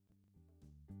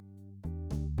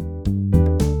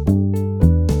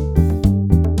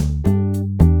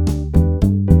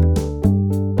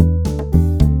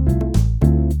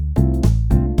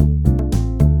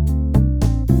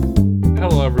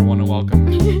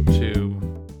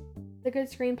The Good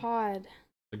Screen Pod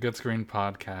The Good Screen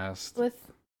Podcast.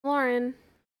 with Lauren.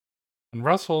 And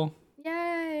Russell.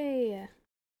 Yay!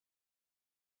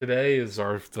 Today is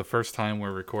the first time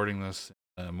we're recording this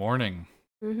in the morning.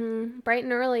 Bright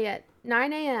and early at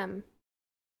 9 a.m.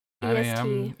 9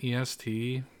 a.m.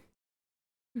 EST.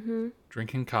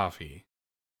 Drinking coffee.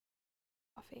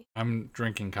 I'm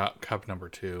drinking cup number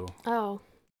 2. Oh.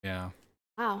 Yeah.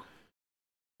 Wow.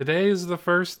 Today is the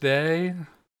first day.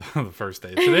 The first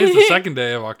day. Today's the second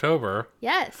day of October.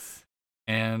 Yes.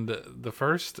 And the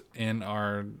first in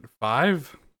our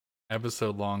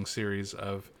 5-episode long series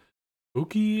of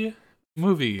spooky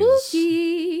movies.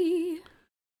 Spooky.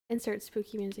 Insert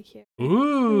spooky music here.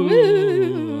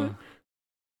 Ooh.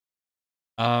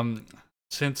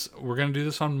 Since we're gonna do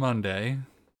this on Monday,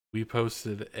 we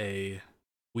posted a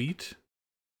tweet.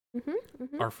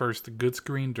 Our first Good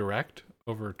Screen Direct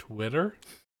over Twitter.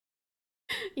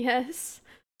 Yes.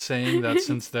 Saying that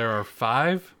since there are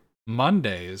 5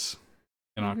 Mondays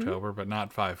in October, but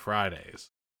not 5 Fridays,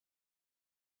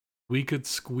 we could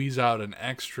squeeze out an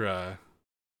extra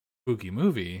spooky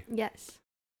movie. Yes.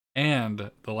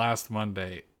 And the last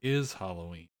Monday is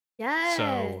Halloween. Yes.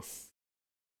 So,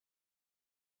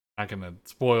 not gonna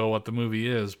spoil what the movie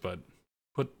is, but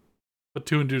put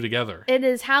 2 and 2 together. It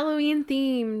is Halloween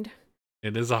themed.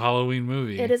 It is a Halloween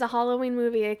movie. It is a Halloween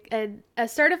movie, a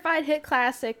certified hit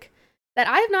classic that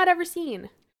I have not ever seen.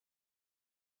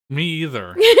 Me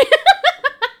either.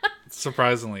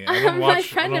 Surprisingly, I don't watch. My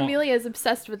friend Amelia is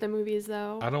obsessed with the movies,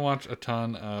 though. I don't watch a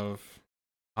ton of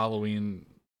Halloween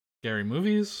scary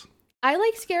movies. I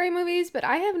like scary movies, but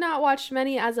I have not watched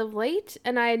many as of late,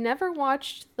 and I never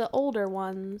watched the older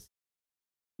ones.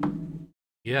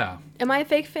 Yeah. Am I a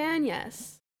fake fan?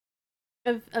 Yes.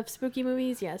 Of spooky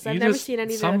movies? Yes. I've never seen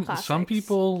any of the classics. Some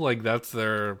people, like, that's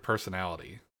their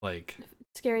personality. Like,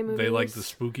 scary movies. They like the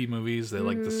spooky movies. They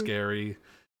like the scary.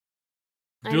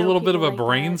 I Do a know little bit of people a like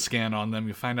brain that. scan on them.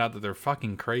 You find out that they're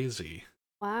fucking crazy.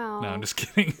 Wow. No, I'm just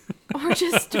kidding. Or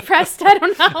just depressed. I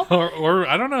don't know. or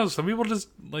I don't know. Some people just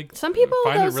like. Some people,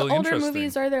 find those it really older interesting.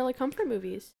 movies are their like comfort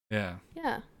movies. Yeah.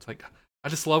 Yeah. It's like, I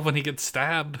just love when he gets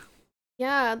stabbed.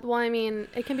 Yeah. Well, I mean,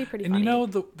 it can be pretty And funny. you know,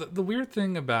 the weird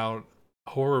thing about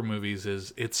horror movies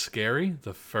is it's scary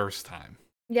the first time.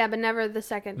 Yeah, but never the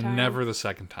second time. Never the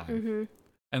second time.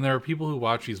 And there are people who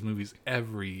watch these movies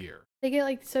every year. They get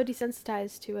like so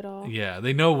desensitized to it all. Yeah,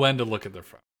 they know when to look at their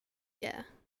phone. Yeah.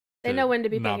 They know when to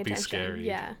be paying not be attention. scary.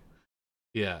 Yeah.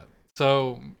 Yeah.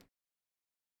 So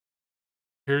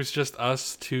here's just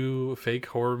us 2 fake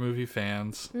horror movie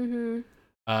fans.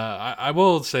 I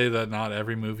will say that not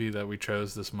every movie that we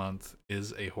chose this month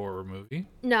is a horror movie.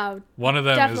 No. One of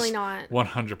them definitely is not.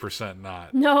 100%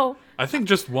 not. No. I think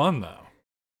just one though.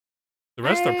 The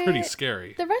rest are pretty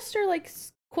scary. The rest are like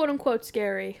quote unquote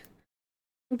scary.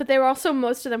 But they were also,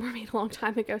 most of them were made a long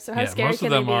time ago, so how scary most can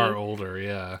of them they be? are older,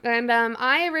 yeah. And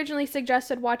I originally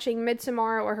suggested watching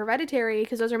Midsommar or Hereditary,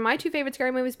 because those are my 2 favorite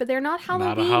scary movies, but they're not Halloween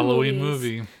Not a Halloween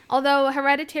movies. movie. Although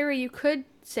Hereditary, you could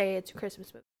say it's a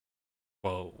Christmas movie.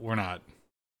 Well, we're not.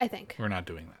 I think. We're not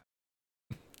doing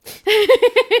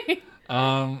that.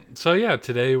 So yeah,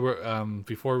 today we're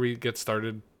before we get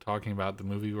started talking about the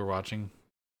movie we're watching,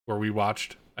 or we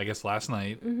watched, I guess last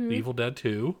night, The Evil Dead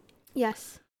 2.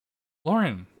 Yes.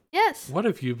 Lauren. Yes. What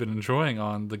have you been enjoying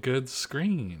on the good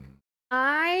screen?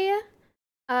 I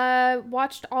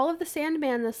watched all of The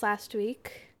Sandman this last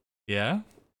week. Yeah?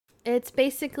 It's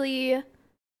basically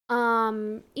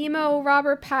emo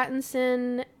Robert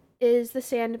Pattinson is the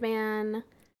Sandman.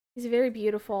 He's very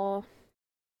beautiful.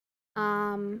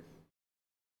 And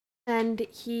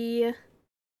he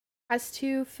has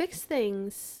to fix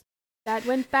things that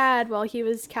went bad while he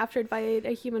was captured by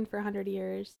a human for 100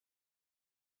 years.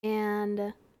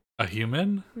 And A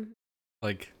human?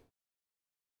 Like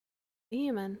a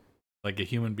human. Like a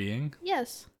human being?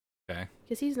 Yes. Okay.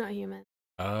 Because he's not human.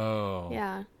 Oh.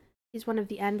 Yeah. He's one of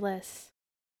the endless.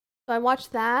 So I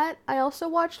watched that. I also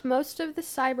watched most of the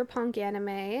Cyberpunk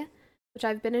anime, which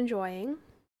I've been enjoying.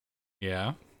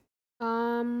 Yeah.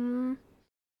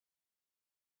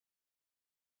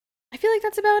 I feel like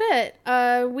that's about it.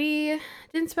 We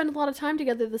didn't spend a lot of time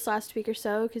together this last week or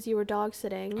so because you were dog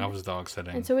sitting. I was dog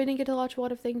sitting. And so we didn't get to watch a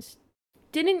lot of things.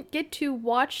 Didn't get to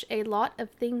watch a lot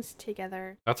of things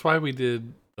together. That's why we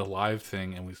did the live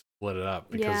thing and we split it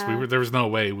up, because Yeah. there was no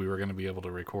way we were going to be able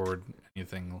to record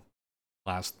anything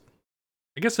last.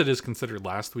 I guess it is considered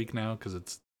last week now because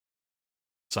it's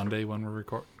Sunday when we're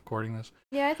recording this.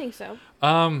 Yeah, I think so.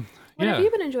 Yeah. What have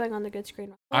you been enjoying on the good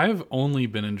screen? I've only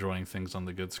been enjoying things on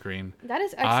the good screen. That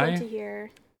is excellent to hear.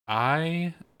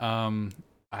 I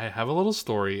have a little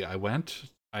story.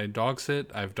 I've dog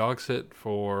sit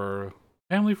for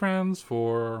family friends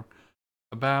for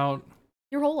about,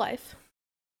 Your whole life.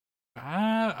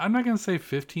 I'm not going to say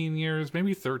 15 years,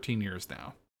 maybe 13 years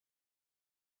now.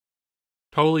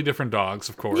 Totally different dogs,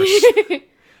 of course.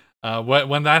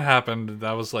 When that happened,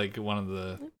 that was like one of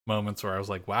the moments where I was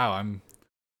like, wow,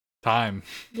 time.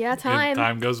 Yeah, time.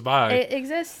 Time goes by. It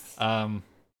exists.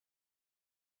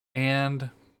 And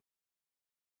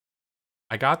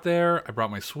I got there, I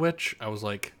brought my Switch, I was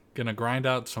like, gonna grind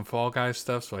out some Fall Guys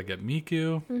stuff so I get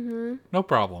Miku. Mm-hmm. No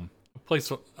problem. The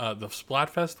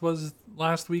Splatfest was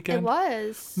last weekend. It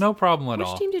was. No problem at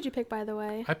all. Which team did you pick, by the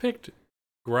way? I picked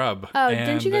Grub. Oh,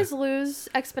 didn't you guys lose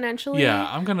exponentially? Yeah,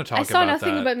 I'm gonna talk about that. I saw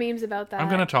nothing but memes about that. I'm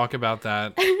gonna talk about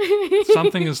that.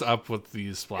 Something is up with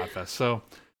these Splatfests. So,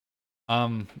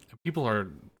 people are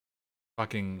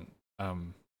fucking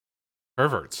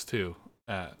perverts too.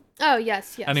 Oh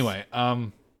yes. Anyway,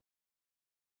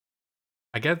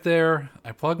 I get there,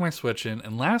 I plug my Switch in,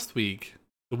 and last week,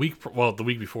 the week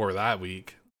before that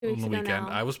week, on the weekend,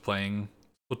 I was playing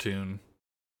Splatoon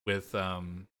with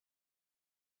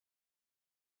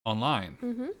online.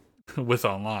 Mm-hmm. With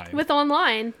online. With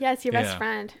online, yes, your best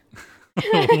friend.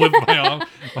 With my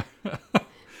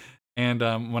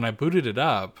and when I booted it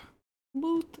up,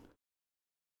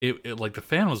 it like the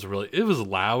fan was it was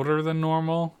louder than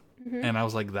normal, and I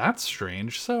was like, that's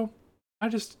strange. So I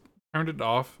just turned it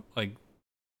off, like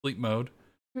sleep mode,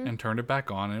 and turned it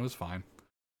back on, and it was fine.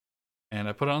 And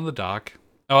I put it on the dock.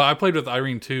 Oh, I played with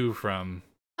Irene too from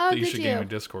the Isha Gaming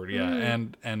Discord,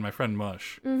 and my friend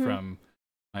Mush from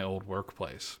my old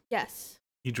workplace. Yes.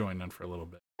 He joined in for a little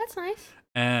bit. That's nice.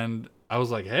 And I was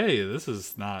like, hey, this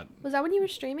is not... Was that when you were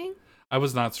streaming? I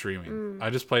was not streaming. I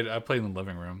played in the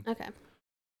living room. Okay.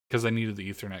 Because I needed the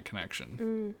Ethernet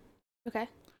connection. Okay.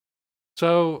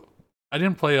 So I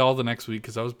didn't play all the next week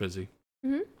because I was busy.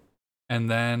 And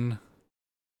then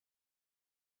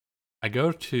I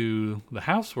go to the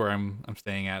house where I'm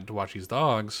staying at to watch these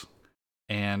dogs,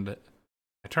 and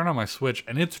I turn on my Switch,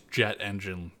 and it's jet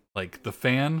engine. Like, the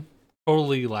fan,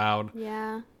 totally loud.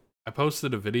 Yeah. I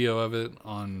posted a video of it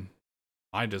on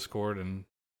my Discord and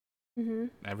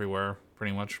everywhere,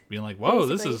 pretty much being like, whoa,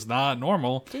 this is not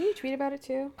normal. Did you tweet about it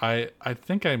too? I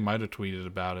think I might have tweeted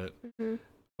about it.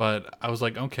 But I was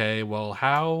like, okay, well,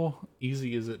 how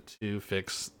easy is it to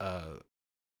fix a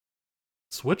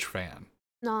Switch fan?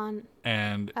 None.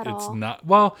 And at it's all. not,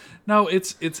 well, no,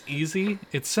 it's easy.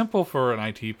 It's simple for an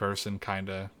IT person, kind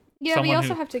of. Yeah, but you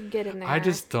also have to get in there. I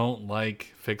just don't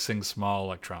like fixing small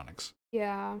electronics.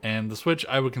 Yeah. And the Switch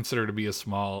I would consider to be it's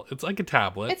like a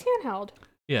tablet. It's handheld.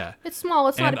 Yeah. It's small,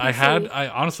 it's not a PC. I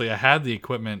honestly had the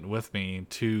equipment with me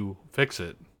to fix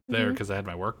it there because I had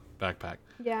my work backpack.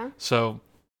 Yeah. So,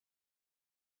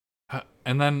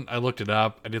 and then I looked it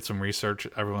up. I did some research.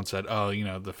 Everyone said, oh,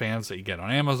 the fans that you get on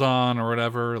Amazon or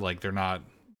whatever, like they're not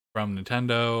from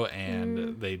Nintendo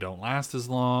and they don't last as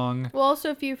long. Well, also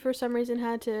if you for some reason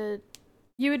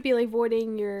you would be like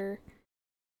voiding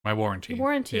my warranty.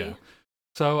 Yeah.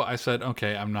 So I said,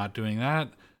 okay, I'm not doing that.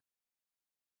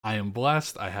 I am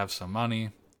blessed. I have some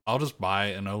money. I'll just buy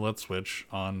an OLED Switch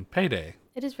on payday.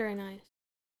 It is very nice.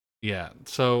 Yeah.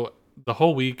 So the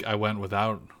whole week I went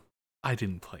without... I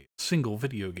didn't play a single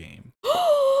video game.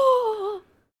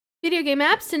 Video game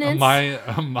abstinence. My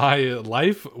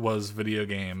life was video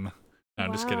game. No,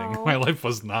 I'm just kidding. My life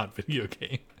was not video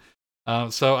game.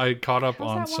 So I caught up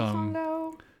on some...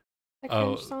 That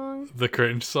cringe song? The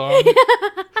cringe song?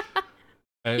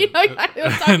 You know exactly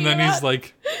what I'm talking and then about. he's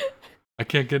like, I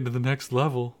can't get to the next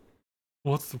level.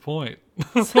 What's the point?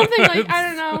 Something like, I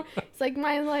don't know. It's like,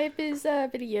 my life is a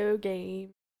video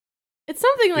game. It's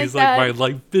something like that. He's like, my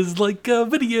life is like a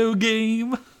video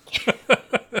game.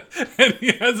 And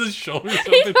he has his shoulders up.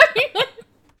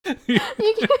 It's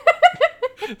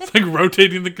like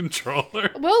rotating the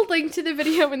controller. We'll link to the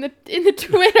video in the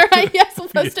Twitter. I guess we'll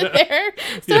post it there.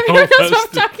 So everyone knows what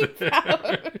I'm talking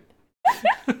about.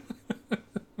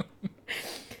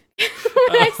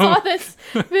 When I saw this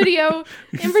video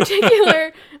in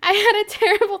particular, I had a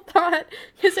terrible thought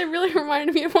because it really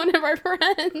reminded me of one of our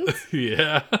friends.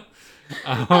 Yeah.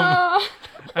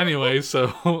 Anyway,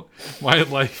 so my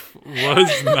life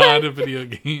was not a video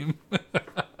game.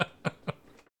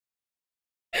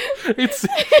 It's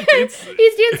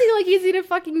he's dancing like he's in a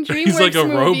fucking DreamWorks he's like a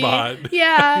movie. robot.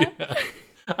 Yeah.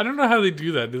 I don't know how they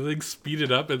do that. Do they like speed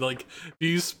it up and like do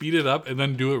you speed it up and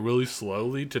then do it really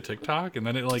slowly to TikTok and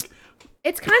then it like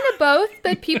it's kind of both,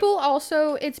 but people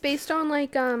also it's based on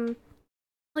like in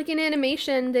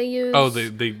animation they use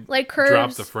they like curves.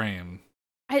 Drop the frame.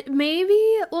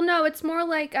 Well no, it's more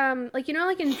like like in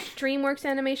DreamWorks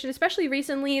animation, especially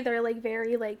recently they're like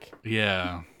very like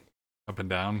yeah, up and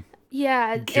down.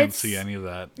 Yeah, You can't see any of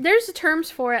that. There's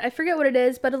terms for it. I forget what it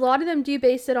is, but a lot of them do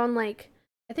base it on like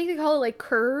I think they call it like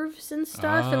curves and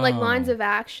stuff and like lines Oh. of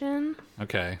action.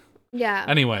 Okay. Yeah.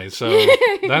 Anyway, so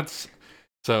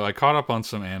so I caught up on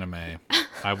some anime.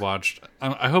 I watched.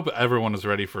 I hope everyone is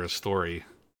ready for a story.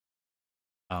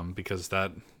 Because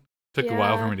that took a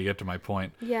while for me to get to my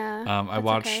point. Yeah. I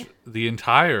watched the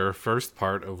entire first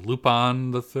part of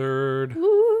Lupin the Third.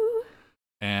 Ooh.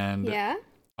 And yeah.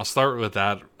 I'll start with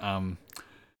that.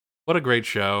 What a great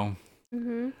show.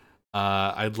 Mm-hmm.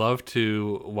 I'd love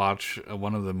to watch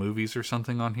one of the movies or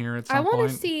something on here at some point. I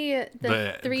want to see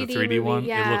the 3D 3D movie. one.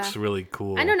 Yeah. It looks really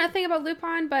cool. I know nothing about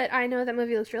Lupin, but I know that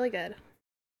movie looks really good.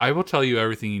 I will tell you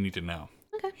everything you need to know.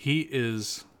 Okay. He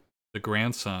is the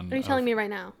grandson. Are you telling me right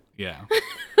now? Yeah.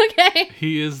 Okay.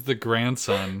 He is the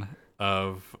grandson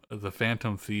of the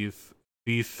Phantom Thief.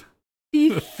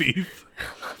 The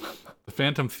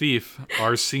Phantom Thief,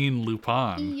 Arsène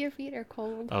Lupin. Your feet are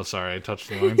cold. Oh, sorry, I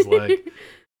touched Lauren's leg.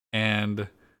 And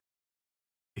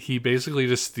he basically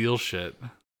just steals shit.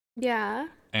 Yeah.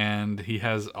 And he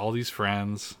has all these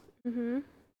friends. Mm-hmm.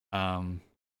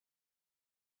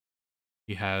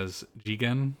 He has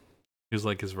Jigen, who's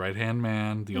like his right-hand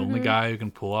man, the only guy who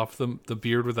can pull off the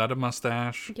beard without a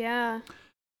mustache. Yeah.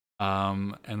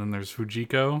 And then there's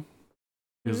Fujiko,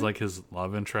 who's like his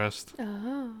love interest.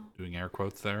 Oh. Doing air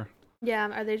quotes there. Yeah,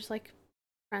 are they just like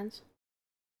friends?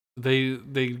 They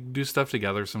do stuff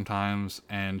together sometimes,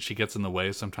 and she gets in the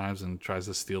way sometimes and tries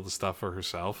to steal the stuff for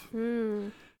herself.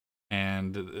 Mm.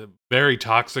 And a very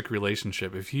toxic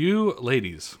relationship. If you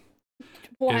ladies,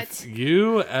 what? if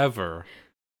you ever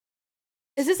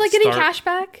is this like getting cash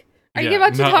back? Are you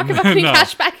about to talk about getting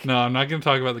cash back? No, I'm not going to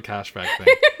talk about the cashback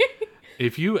thing.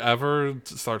 If you ever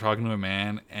start talking to a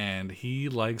man and he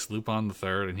likes Lupin the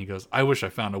Third and he goes, "I wish I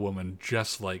found a woman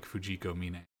just like Fujiko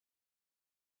Mine,"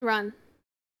 run.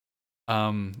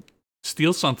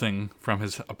 Steal something from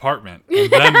his apartment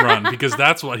and then run, because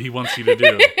that's what he wants you to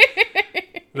do.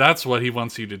 That's what he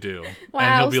wants you to do. Wow,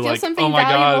 and he'll be steal like, something "Oh my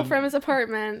valuable god," from his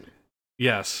apartment.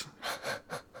 Yes.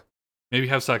 Maybe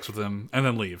have sex with him and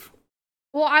then leave.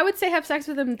 Well, I would say have sex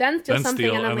with him, then steal something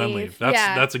and then leave.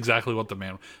 That's exactly what the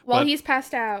man. While he's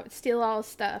passed out, steal all his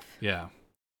stuff. Yeah.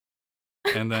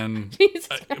 And then Jesus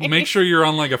make sure you're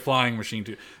on like a flying machine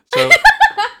too. So,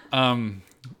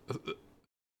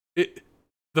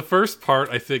 the first part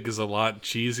I think is a lot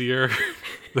cheesier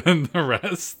than the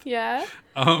rest. Yeah.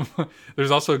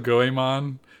 There's also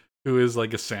Goemon, who is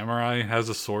like a samurai, has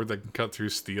a sword that can cut through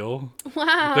steel.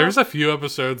 Wow. There's a few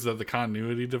episodes that the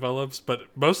continuity develops, but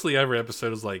mostly every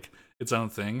episode is like its own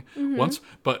thing.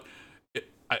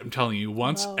 I'm telling you,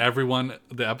 once the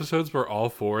episodes where all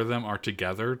four of them are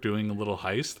together doing a little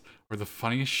heist, where the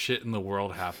funniest shit in the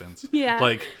world happens. Yeah.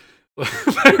 Like,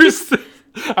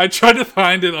 I tried to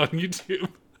find it on YouTube,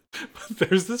 but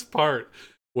there's this part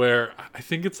where I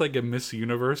think it's like a Miss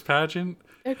Universe pageant.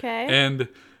 Okay.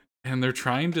 And they're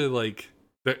trying to like,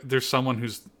 there's someone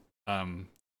who's,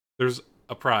 there's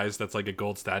a prize that's like a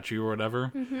gold statue or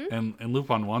whatever, and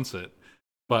Lupin wants it,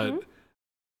 but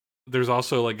there's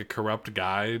also like a corrupt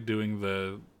guy doing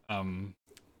the,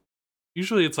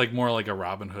 usually it's like more like a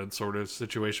Robin Hood sort of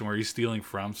situation where he's stealing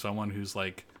from someone who's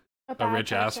like a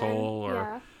rich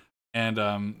asshole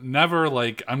and never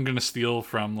like, I'm gonna steal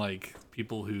from like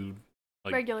people who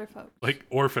like regular folks, like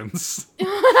orphans.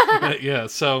 Yeah,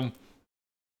 so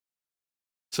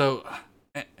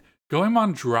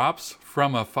Goemon drops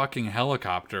from a fucking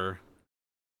helicopter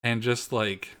and just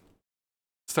like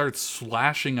starts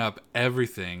slashing up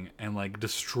everything and like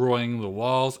destroying the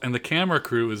walls, and the camera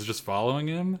crew is just following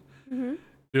him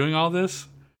doing all this,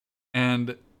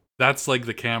 and that's like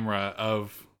the camera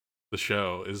of the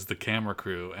show is the camera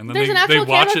crew, and then there's an actual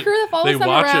camera crew that follows them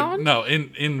around? No,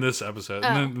 in this episode,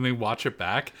 and then they watch it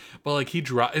back, but like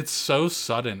it's so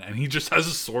sudden, and he just has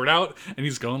a sword out, and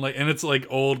he's going like, and it's like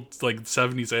old like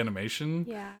 70s animation,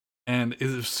 and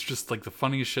it's just like the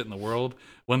funniest shit in the world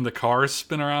when the cars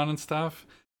spin around and stuff.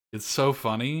 It's so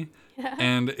funny,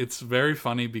 and it's very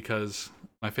funny because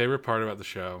my favorite part about the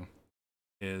show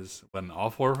is when all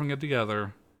four of them get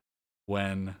together,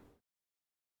 when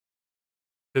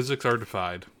physics are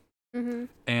defied,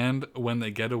 and when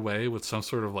they get away with some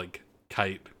sort of like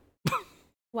kite.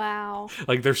 Wow.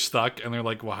 Like they're stuck and they're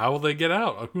like, well, how will they get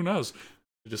out? Who knows?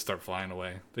 They just start flying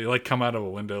away. They like come out of a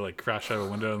window, like crash out of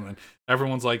a window, and then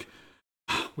everyone's like,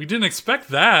 we didn't expect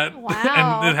that.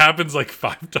 Wow. And it happens like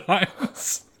 5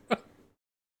 times.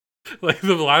 Like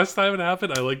the last time it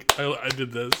happened, I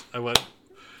did this. I went.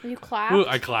 You clapped? Ooh,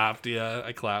 I clapped. Yeah,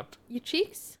 I clapped. Your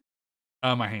cheeks?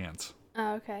 My hands.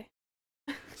 Oh, okay.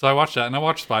 So I watched that, and I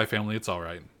watched Spy Family. It's all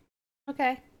right.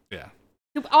 Okay. Yeah.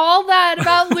 All that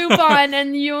about Lupin,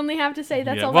 and you only have to say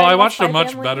that's all. Well, right I about watched a Spy much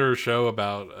Family. better show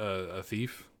about a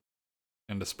thief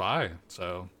and a spy.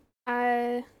 So,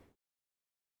 although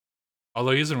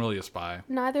he isn't really a spy.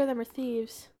 Neither of them are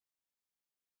thieves.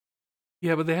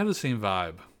 Yeah, but they have the same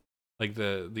vibe. Like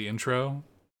the intro.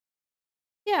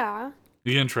 Yeah.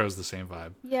 The intro is the same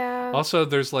vibe. Yeah. Also,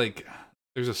 there's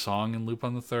a song in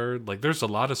Lupin the Third. Like, there's a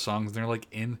lot of songs, and they're like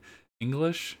in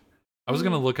English. I was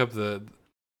gonna look up the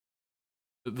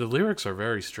lyrics are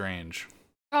very strange.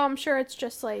 Oh, I'm sure it's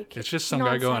just like It's just some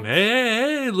nonsense. guy going,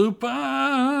 "Hey,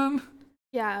 Lupin."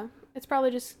 Yeah, it's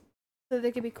probably just so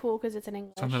they could be cool because it's in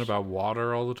English. Something about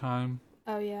water all the time.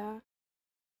 Oh yeah.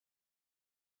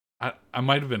 I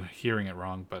might have been hearing it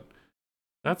wrong, but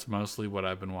that's mostly what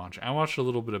I've been watching. I watched a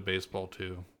little bit of baseball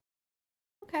too.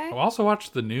 Okay. I also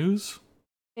watched the news.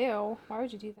 Ew. Why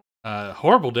would you do that?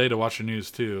 Horrible day to watch the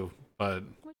news too, but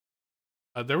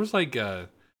there was like a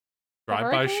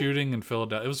drive-by hurricane? shooting in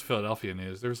Philadelphia. It was Philadelphia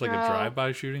news. There was like a Oh.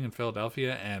 drive-by shooting in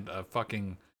Philadelphia, and a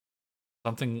fucking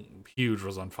something huge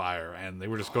was on fire, and they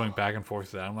were just going back and forth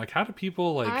with that. I'm like, how do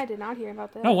people like? I did not hear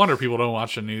about this. No wonder people don't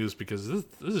watch the news, because this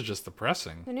is just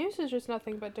depressing. The news is just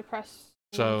nothing but depressed.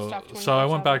 So stuff I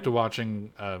went back to 24/7.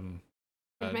 watching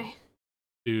Me.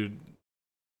 dude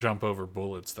jump over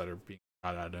bullets that are being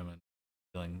shot at him and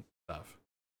killing stuff.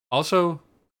 Also,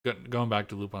 going back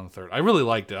to Lupin the Third, I really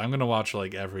liked it. I'm gonna watch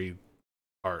like every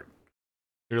part.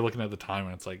 You're looking at the time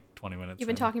and it's like 20 minutes. You've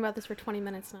been in. talking about this for 20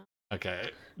 minutes now.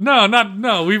 Okay.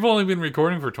 No. We've only been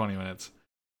recording for 20 minutes.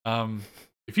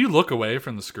 If you look away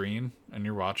from the screen and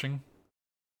you're watching,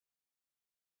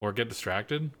 or get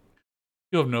distracted,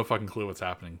 you'll have no fucking clue what's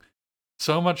happening.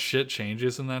 So much shit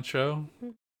changes in that show.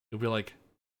 You'll be like,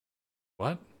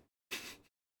 what?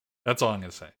 That's all I'm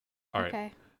gonna say. All right.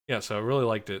 Okay. Yeah, so I really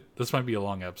liked it. This might be a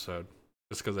long episode,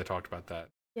 just because I talked about that.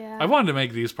 Yeah. I wanted to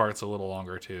make these parts a little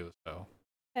longer too, so.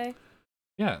 Okay.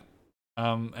 Yeah.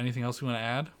 Anything else you want to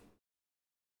add?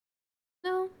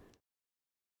 No.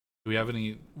 Do we have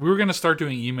any? We were gonna start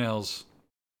doing emails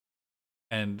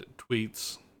and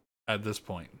tweets at this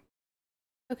point.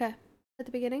 Okay. At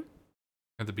the beginning?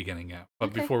 At the beginning, yeah. But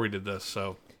Okay. before we did this,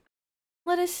 so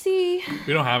Let us see.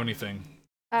 we don't have anything.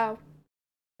 Oh.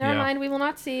 Never Yeah. mind. We will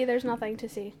not see. There's nothing to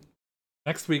see.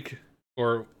 Next week,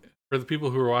 or for the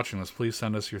people who are watching this, please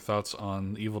send us your thoughts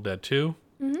on Evil Dead 2,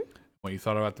 what you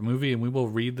thought about the movie, and we will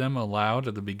read them aloud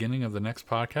at the beginning of the next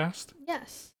podcast.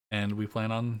 Yes. And we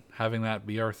plan on having that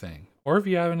be our thing. Or if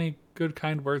you have any good,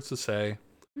 kind words to say,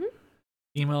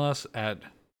 email us at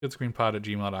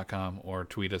goodscreenpod@gmail.com or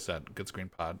tweet us at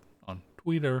goodscreenpod on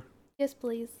Twitter. Yes,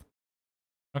 please.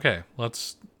 Okay,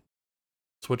 let's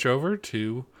switch over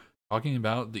to talking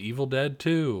about The Evil Dead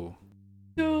 2.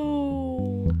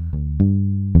 Go.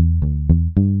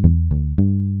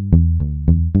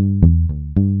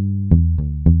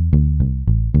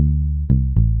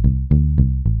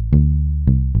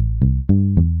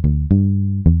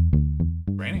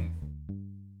 Raining.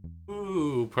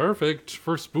 Ooh, perfect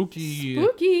for spooky.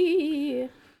 Spooky.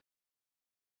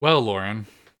 Well, Lauren,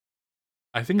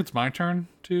 I think it's my turn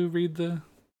to read the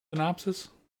synopsis.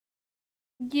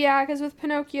 Yeah, because with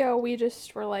Pinocchio, we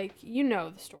just were like, you know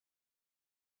the story.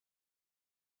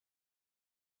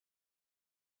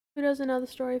 Who doesn't know the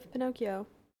story of Pinocchio?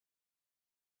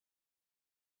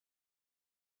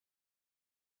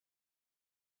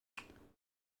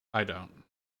 I don't.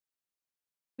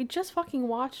 We just fucking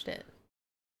watched it.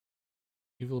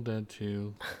 Evil Dead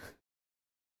 2.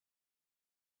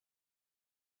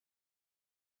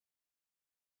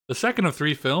 The second of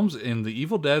 3 films in the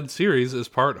Evil Dead series is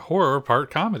part horror,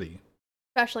 part comedy.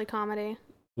 Especially comedy.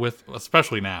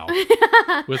 Especially now.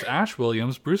 With Ash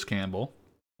Williams, Bruce Campbell,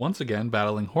 once again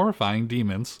battling horrifying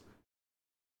demons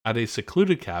at a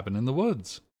secluded cabin in the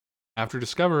woods. After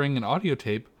discovering an audio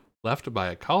tape left by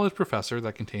a college professor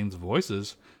that contains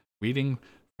voices reading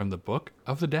from the Book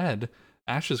of the Dead,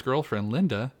 Ash's girlfriend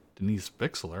Linda, Denise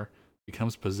Bixler,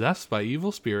 becomes possessed by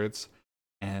evil spirits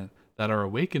and that are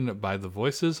awakened by the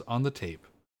voices on the tape.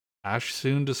 Ash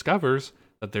soon discovers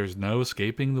that there's no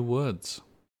escaping the woods.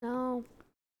 No.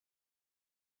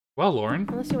 Well, Lauren,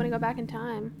 Unless you want to go back in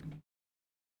time.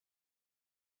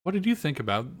 what did you think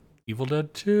about Evil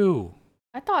Dead 2?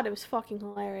 I thought it was fucking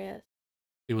hilarious.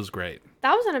 It was great.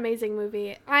 That was an amazing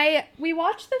movie. We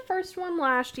watched the first one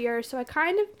last year, so I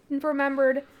kind of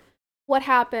remembered what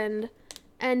happened.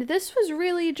 And this was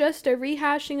really just a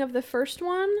rehashing of the first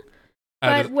one.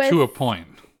 To a point.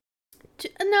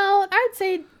 No, I'd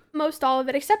say most all of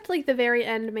it, except like the very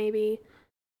end, maybe.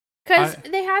 Because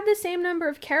they had the same number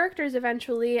of characters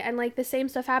eventually, and like the same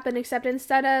stuff happened, except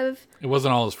instead of It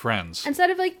wasn't all his friends.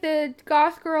 like the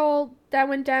goth girl that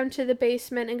went down to the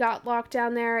basement and got locked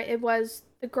down there. It was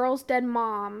the girl's dead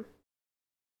mom.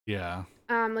 Yeah.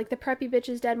 Like the preppy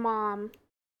bitch's dead mom.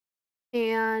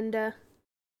 And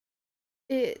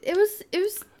it was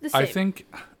the same. I think,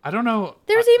 I don't know.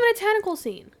 There was even a tentacle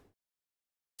scene.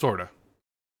 Sorta.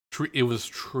 It was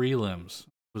tree limbs.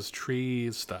 It was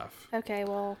tree stuff. Okay,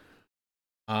 well.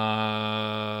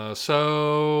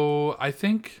 So I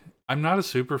think I'm not a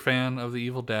super fan of the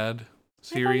Evil Dead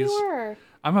series. I thought you were.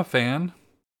 I'm a fan,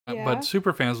 Yeah. but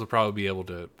super fans will probably be able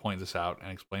to point this out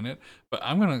and explain it. But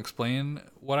I'm going to explain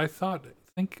what I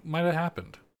think might have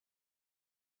happened.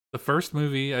 The first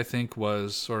movie, I think,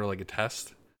 was sort of like a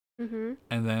test. Mm-hmm.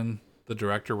 And then the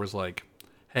director was like,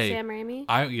 hey, Sam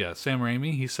Raimi? Sam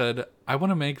Raimi, he said, I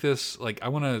want to make this, like, I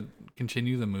want to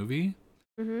continue the movie,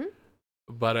 Mm-hmm.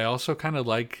 but I also kind of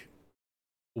like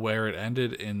where it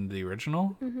ended in the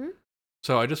original. Mm-hmm.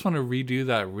 So I just want to redo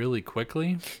that really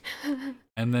quickly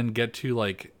and then get to,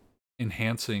 like,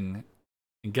 enhancing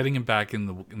and getting him back in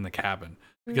the cabin.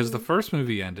 Because the first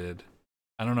movie ended,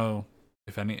 I don't know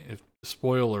if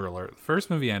spoiler alert, the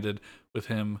first movie ended with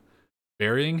him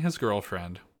burying his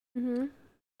girlfriend Mm-hmm.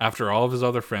 after all of his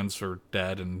other friends were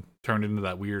dead and turned into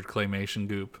that weird claymation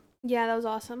goop. Yeah, that was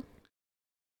awesome.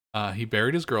 He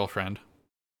buried his girlfriend,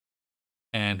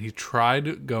 and he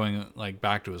tried going, like,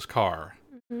 back to his car,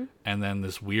 Mm-hmm. and then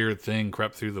this weird thing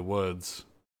crept through the woods,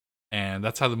 and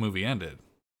that's how the movie ended.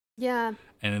 Yeah.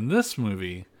 And in this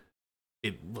movie,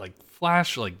 it, like,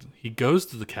 he goes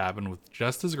to the cabin with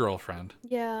just his girlfriend.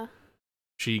 Yeah.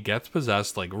 She gets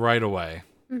possessed, like, right away.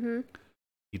 Mm-hmm.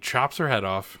 He chops her head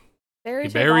off. He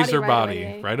buries her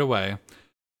body right away,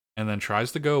 and then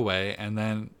tries to go away, and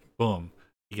then boom,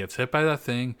 he gets hit by that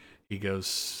thing. He goes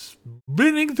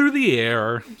spinning through the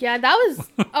air. Yeah, that was,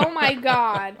 oh my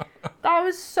god. That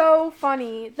was so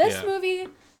funny. This movie,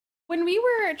 when we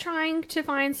were trying to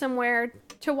find somewhere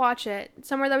to watch it,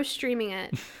 somewhere that was streaming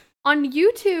it, on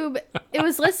YouTube, it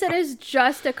was listed as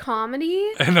just a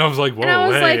comedy. And I was like, whoa, and I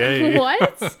was hey.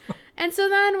 what? And so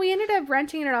then we ended up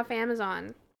renting it off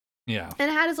Amazon. Yeah.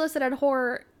 And it had us listed at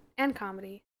horror and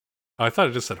comedy. Oh, I thought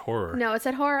it just said horror. No, it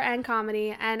said horror and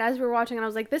comedy. And as we were watching it, I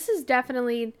was like, this is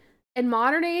definitely, in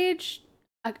modern age,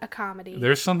 a comedy.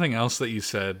 There's something else that you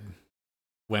said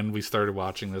when we started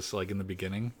watching this, like in the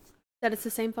beginning. That it's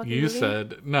the same fucking You movie?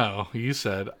 you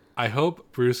said, I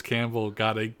hope Bruce Campbell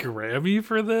got a Grammy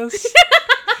for this.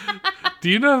 Do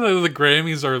you know that the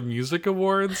Grammys are music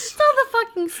awards? It's all the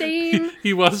fucking same.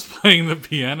 He was playing the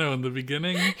piano in the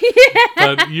beginning. Yeah.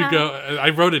 But I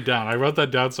wrote it down. I wrote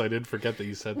that down so I didn't forget that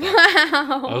you said that.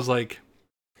 Wow. I was like,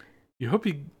 you hope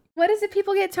he... What is it?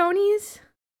 People get Tonys?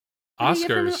 What do you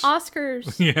get from them?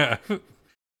 Oscars. Oscars. Yeah.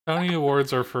 Tony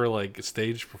Awards are for, like,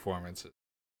 stage performances.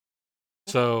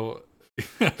 So,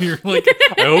 you're like,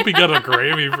 I hope he got a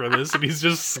Grammy for this, and he's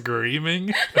just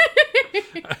screaming.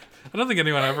 I don't think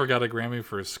anyone ever got a Grammy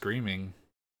for screaming.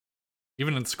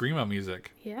 Even in Screamo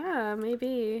music. Yeah,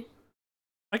 maybe.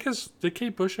 I guess, did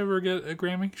Kate Bush ever get a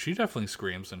Grammy? She definitely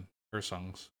screams in her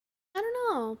songs. I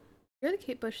don't know. You're the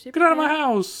Kate Bush super Get out of my fan.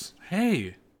 house!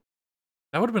 Hey!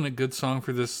 That would have been a good song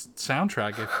for this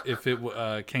soundtrack if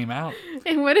it came out.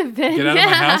 It would have been. Get Out of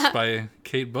My House by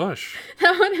Kate Bush.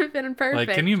 That would have been perfect.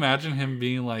 Like, can you imagine him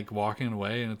being, like, walking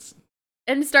away and it's...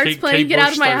 And starts playing Kate Get Bush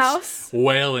Out of My starts House?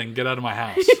 wailing, get out of my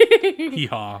house.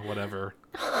 Hee-haw, whatever.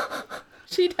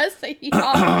 She does say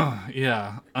hee-haw.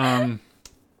 Yeah.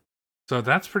 So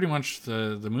that's pretty much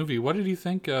the movie. What did you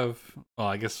think of... Well,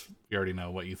 I guess we already know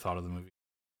what you thought of the movie.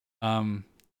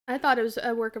 I thought it was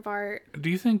a work of art. Do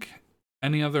you think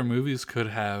any other movies could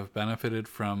have benefited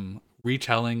from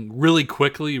really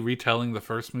quickly retelling the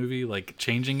first movie, like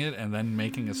changing it and then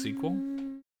making a sequel?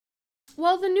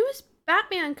 Well, the newest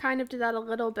Batman kind of did that a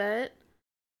little bit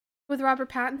with Robert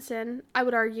Pattinson, I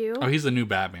would argue. Oh, he's the new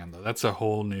Batman, though. That's a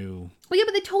whole new... Well, yeah,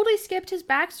 but they totally skipped his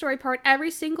backstory part.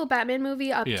 Every single Batman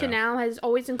movie up to now has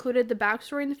always included the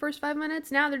backstory in the first 5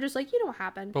 minutes. Now they're just like, you know what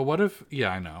happened. But what if... Yeah,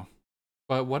 I know.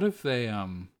 But what if they,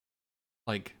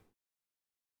 like...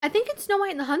 I think in Snow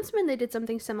White and the Huntsman they did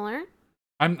something similar.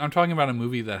 I'm talking about a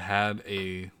movie that had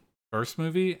a first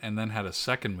movie and then had a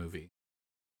second movie.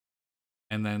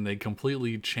 And then they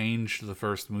completely changed the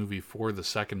first movie for the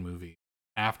second movie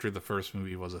after the first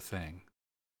movie was a thing.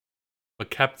 But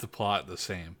kept the plot the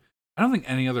same. I don't think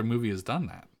any other movie has done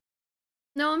that.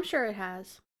 No, I'm sure it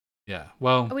has. Yeah,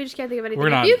 well... We just can't think of anything. We're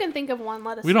not, if you can think of one,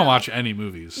 let us know. We don't watch any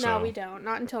movies, No, so. we don't.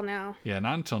 Not until now. Yeah,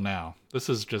 not until now. This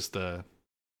is just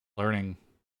learning.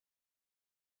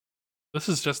 This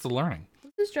is just the learning.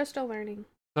 This is just a learning.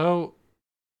 So,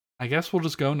 I guess we'll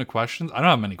just go into questions. I don't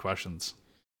have many questions.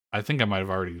 I think I might have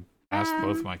already asked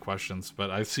both my questions, but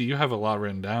I see you have a lot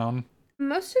written down.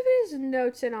 Most of it is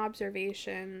notes and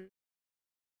observation.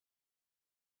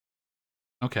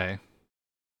 Okay.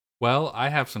 Well, I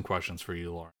have some questions for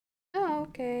you, Laura. Oh,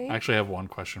 okay. I actually have one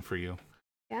question for you.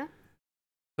 Yeah?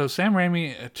 So Sam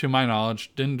Raimi, to my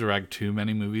knowledge, didn't direct too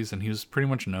many movies, and he was pretty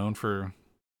much known for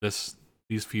these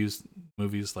few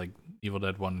movies like Evil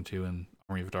Dead 1 and 2 and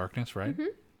Army of Darkness, right?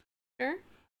 Mm-hmm. Sure.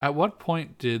 At what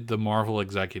point did the Marvel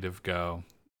executive go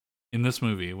in this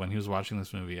movie, when he was watching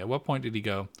this movie, at what point did he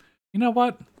go, you know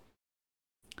what?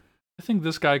 I think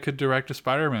this guy could direct a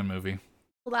Spider-Man movie.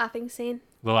 The laughing scene.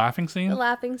 The laughing scene? The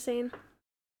laughing scene.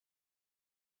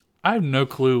 I have no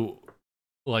clue,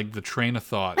 like, the train of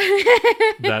thought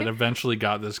that eventually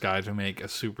got this guy to make a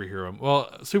superhero. Well,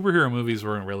 superhero movies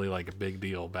weren't really, like, a big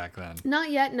deal back then.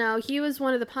 Not yet, no. He was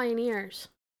one of the pioneers.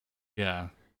 Yeah.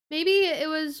 Maybe it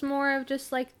was more of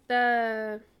just, like,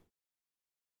 I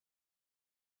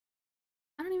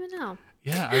don't even know.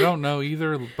 Yeah, I don't know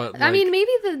either, but like, I mean, maybe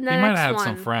the next one. He might have had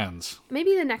some friends.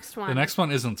 Maybe the next one. The next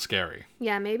one isn't scary.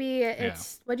 Yeah, maybe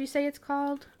it's... Yeah. What'd you say it's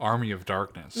called? Army of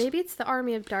Darkness. Maybe it's the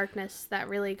Army of Darkness that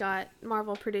really got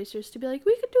Marvel producers to be like,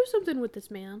 we could do something with this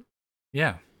man.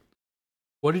 Yeah.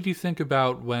 What did you think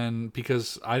about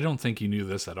because I don't think you knew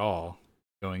this at all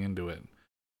going into it,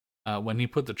 when he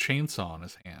put the chainsaw on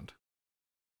his hand.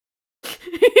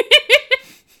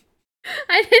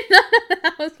 I did not know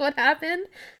that was what happened.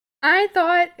 I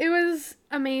thought it was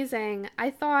amazing. I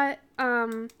thought,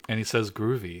 And he says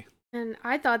groovy. And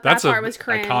I thought that part was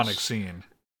cringe. That's an iconic scene.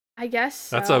 I guess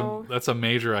so. That's a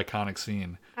major iconic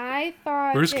scene. I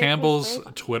thought Bruce Campbell's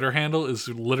Twitter handle is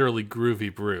literally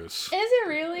Groovy Bruce. Is it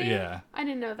really? Yeah. I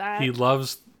didn't know that. He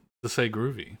loves to say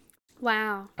groovy.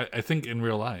 Wow. I think in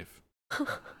real life.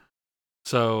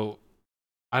 So,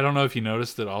 I don't know if you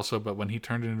noticed it also, but when he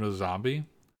turned into a zombie,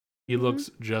 he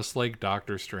looks just like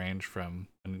Doctor Strange from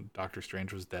when Doctor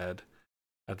Strange was dead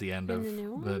at the end of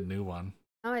the new one.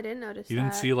 Oh, I didn't notice You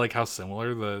didn't see like how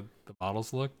similar the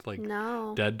models looked? Like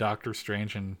dead Doctor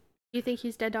Strange and... You think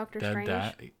he's dead Doctor Strange?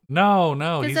 No.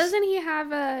 Because doesn't he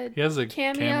have a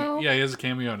cameo? Yeah, he has a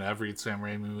cameo in every Sam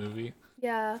Raimi movie.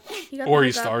 Yeah.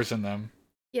 He stars in them.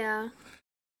 Yeah.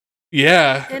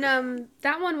 Yeah. And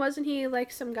that one, wasn't he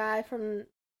like some guy from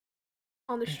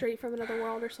on the street from another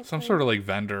world or something? Some sort of like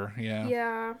vendor, yeah.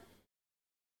 Yeah.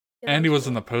 And he was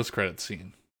in the post-credit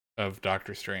scene of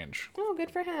Doctor Strange. Oh,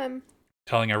 good for him.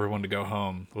 Telling everyone to go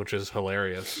home, which is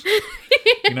hilarious.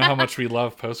 You know how much we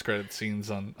love post-credit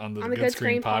scenes on the Good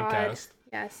Screen podcast.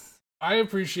 Yes. I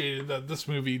appreciated that this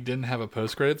movie didn't have a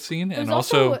post-credit scene, and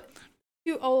also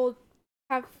too old to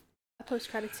have a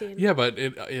post-credit scene. Yeah, but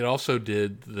it also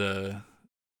did the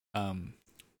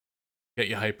get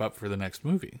you hype up for the next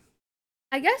movie.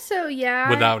 I guess so, yeah.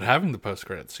 Without having the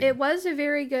post-credit scene. It was a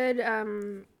very good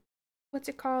what's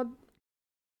it called?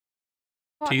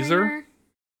 Teaser?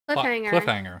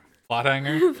 Cliffhanger.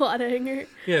 Plothanger.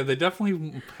 Yeah, they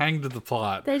definitely hanged the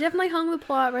plot. They definitely hung the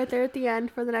plot right there at the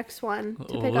end for the next one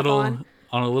to pick up on.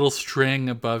 On a little string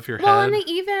above your head. Well, and they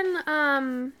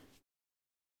even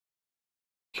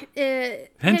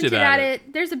hinted at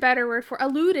it. There's a better word for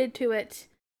alluded to it.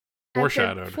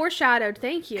 Foreshadowed.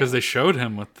 Thank you. Because they showed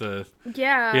him with the.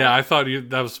 Yeah. Yeah, I thought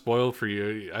that was spoiled for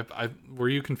you. Were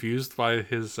you confused by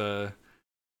his chainsaw?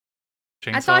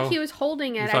 I thought he was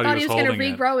holding it. I thought he was going to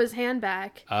regrow his hand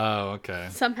back. Oh, okay.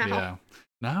 Somehow. Yeah.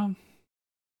 No.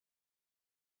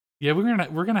 Yeah,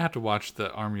 we're gonna have to watch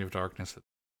the Army of Darkness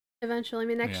eventually. I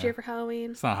mean, next year for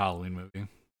Halloween. It's not a Halloween movie.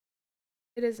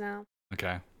 It is now.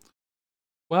 Okay.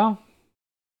 Well,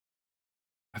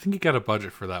 I think you got a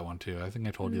budget for that one too. I think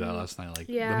I told you that last night. Like,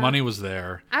 the money was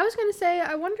there. I was gonna say,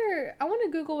 I want to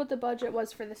Google what the budget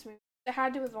was for this movie. It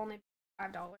had to have only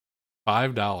been $5.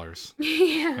 $5.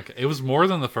 Yeah. Okay, it was more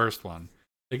than the first one.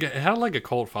 It had like a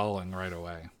cult following right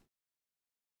away.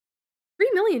 $3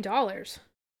 million.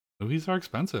 Movies are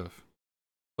expensive.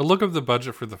 But look up the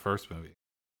budget for the first movie.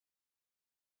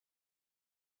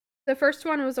 The first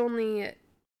one was only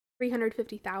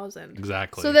 $350,000.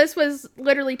 Exactly. So this was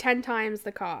literally 10 times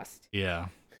the cost. Yeah.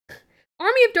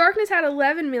 Army of Darkness had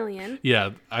 $11 million.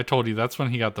 Yeah, I told you that's when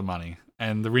he got the money.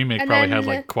 And the remake probably had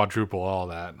like quadruple all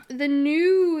that. The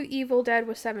new Evil Dead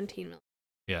was $17 million.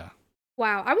 Yeah.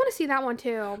 Wow, I want to see that one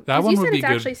too. That one would be good.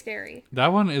 It's actually scary.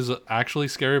 That one is actually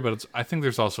scary, but I think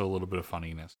there's also a little bit of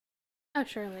funniness. Oh,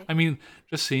 surely. I mean,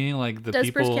 just seeing like the people.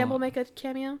 Does Bruce Campbell make a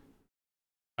cameo?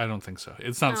 I don't think so.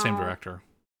 It's not the same director.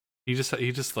 He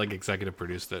just like executive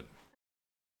produced it.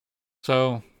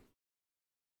 So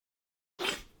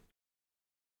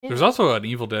there's also an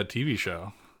Evil Dead TV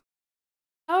show.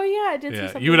 Oh yeah, I did see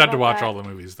something. You would have to watch all the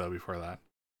movies though before that.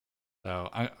 So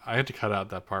I had to cut out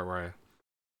that part where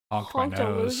Honked my Honked a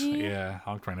nose. loogie? Yeah,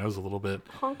 honked my nose a little bit.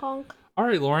 Honk honk. All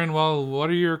right, Lauren. Well, what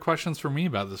are your questions for me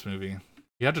about this movie?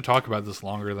 You had to talk about this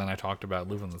longer than I talked about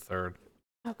Louis the Third.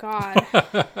 Oh God.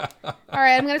 All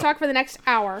right, I'm gonna talk for the next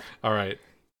hour. All right.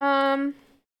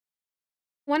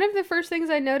 One of the first things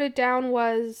I noted down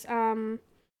was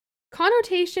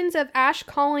connotations of Ash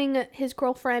calling his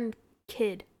girlfriend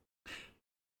kid.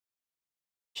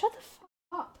 Shut the fuck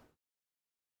up.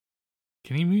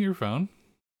 Can you mute your phone?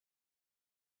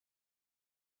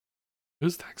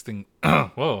 Who's texting?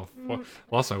 Whoa,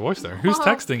 lost my voice there. Who's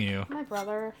texting you? My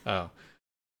brother. Oh.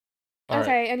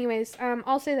 Okay, anyways,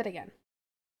 I'll say that again.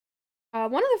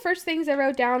 One of the first things I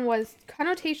wrote down was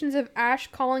connotations of Ash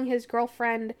calling his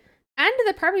girlfriend and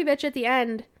the preppy bitch at the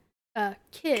end,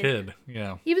 kid. Kid,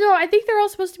 yeah. Even though I think they're all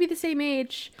supposed to be the same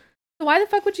age. So why the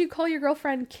fuck would you call your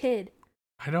girlfriend kid?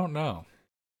 I don't know.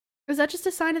 Was that just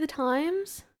a sign of the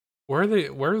times? Where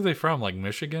are they from? Like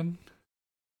Michigan?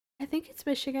 I think it's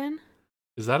Michigan.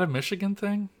 Is that a Michigan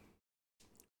thing?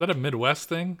 Is that a Midwest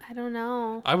thing? I don't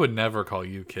know. I would never call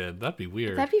you kid. That'd be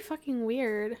weird. That'd be fucking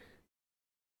weird.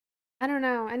 I don't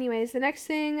know. Anyways, the next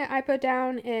thing I put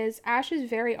down is Ash is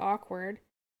very awkward.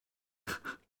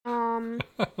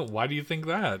 Why do you think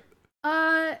that?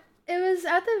 It was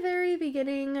at the very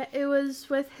beginning. It was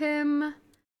with him,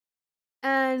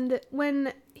 and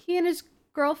when he and his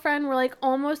girlfriend were like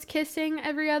almost kissing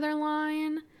every other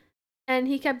line, and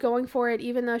he kept going for it,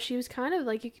 even though she was kind of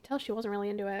like, you could tell she wasn't really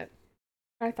into it.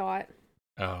 I thought.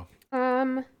 Oh.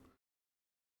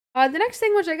 The next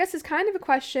thing, which I guess is kind of a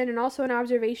question and also an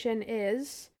observation,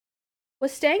 is,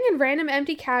 was staying in random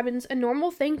empty cabins a normal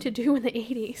thing to do in the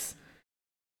 80s?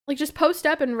 Like, just post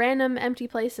up in random empty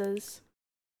places.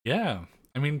 Yeah.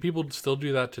 I mean, people still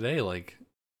do that today. Like,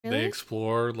 Really? they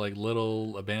explore, like,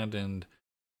 little abandoned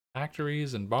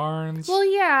factories and barns. Well,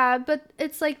 yeah, but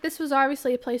it's like, this was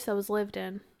obviously a place that was lived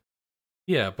in.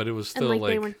 Yeah, but it was still, and,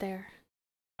 like... they weren't there.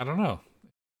 I don't know.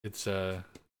 It's,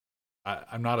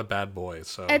 I'm not a bad boy,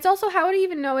 so... It's also, how would you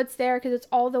even know it's there? Because it's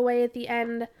all the way at the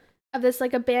end of this,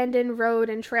 like, abandoned road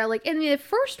and trail. Like, in the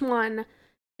first one,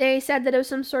 they said that it was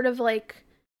some sort of, like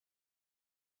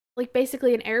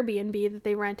basically an Airbnb that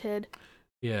they rented.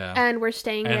 Yeah. And we're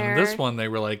staying there. And this one, they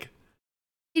were like...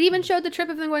 It even showed the trip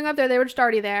of them going up there. They were just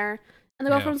already there. And the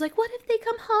girlfriend was like, what if they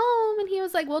come home? And he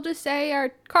was like, we'll just say our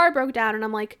car broke down. And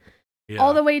I'm like,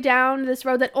 all the way down this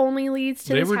road that only leads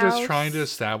to this house. They were just trying to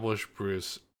establish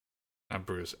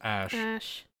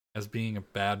Ash as being a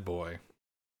bad boy.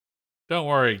 Don't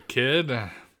worry, kid.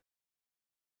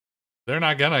 They're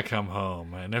not gonna come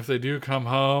home. And if they do come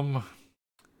home,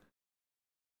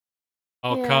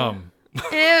 I'll come.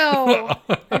 Ew.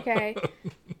 Okay.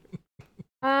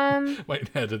 Wait,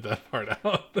 edit that part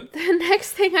out. The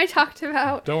next thing I talked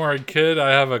about. Don't worry, kid.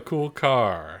 I have a cool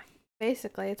car.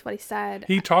 Basically, it's what he said.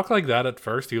 He talked like that at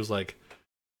first. He was like,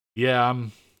 "Yeah,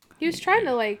 He was trying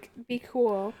to like be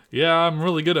cool. Yeah, I'm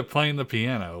really good at playing the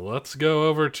piano. Let's go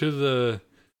over to the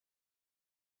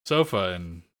sofa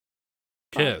and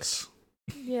kiss."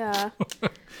 Yeah.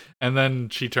 And then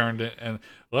she turned it and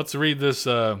let's read this.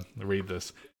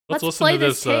 Let's listen play to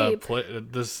this tape.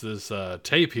 This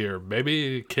tape here,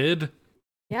 baby, kid.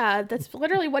 Yeah, that's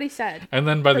literally what he said. And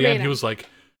then by the end, he was like,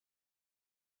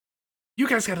 "You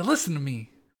guys got to listen to me."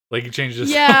 Like he changed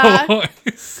his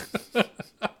voice.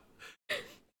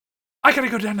 I gotta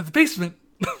go down to the basement.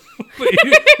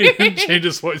 He didn't change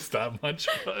his voice that much.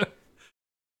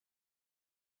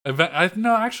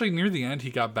 No, actually, near the end,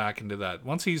 he got back into that.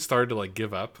 Once he started to like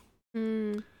give up,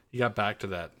 he got back to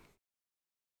that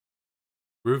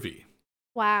groovy.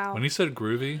 Wow. When he said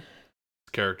groovy,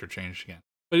 his character changed again.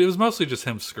 But it was mostly just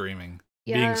him screaming,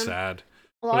 being sad.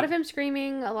 A lot of him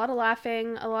screaming, a lot of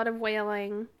laughing, a lot of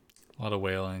wailing. A lot of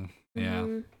wailing. Yeah.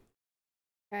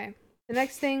 Okay. The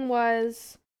next thing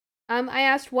was, I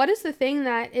asked, what is the thing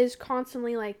that is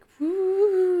constantly like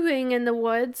wooing in the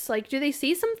woods? Like, do they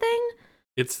see something?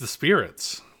 It's the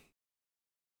spirits.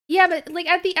 Yeah, but like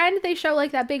at the end, they show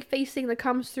like that big face thing that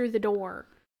comes through the door.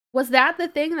 Was that the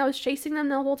thing that was chasing them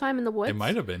the whole time in the woods? It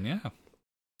might have been, yeah.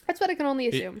 That's what I can only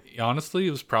assume. Honestly,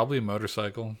 it was probably a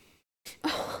motorcycle.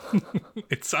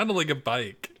 It sounded like a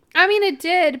bike. I mean, it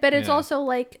did, but it's also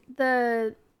like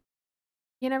you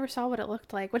never saw what it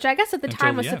looked like, which I guess at the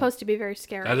time was supposed to be very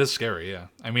scary. That is scary, yeah.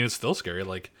 I mean, it's still scary.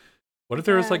 Like, what if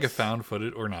there was like a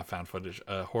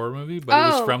horror movie, but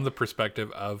it was from the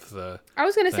perspective of the I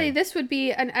was going to say this would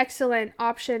be an excellent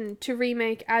option to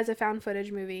remake as a found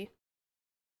footage movie.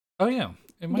 Oh, yeah.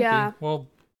 It might be. Well,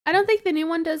 I don't think the new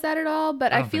one does that at all,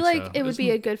 but I feel like it would be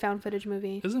a good found footage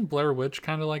movie. Isn't Blair Witch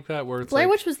kind of like that? Where it's Blair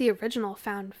Witch was the original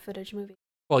found footage movie.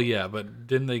 Well, yeah, but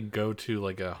didn't they go to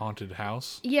like a haunted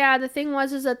house? Yeah, the thing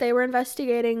is that they were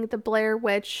investigating the Blair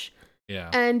Witch Yeah.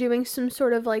 and doing some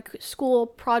sort of like school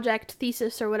project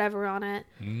thesis or whatever on it.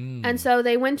 And so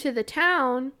they went to the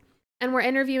town and were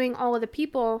interviewing all of the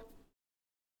people.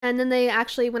 And then they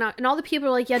actually went out, and all the people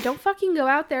were like, yeah, don't fucking go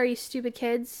out there, you stupid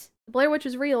kids. The Blair Witch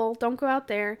is real. Don't go out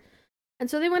there.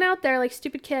 And so they went out there like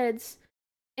stupid kids.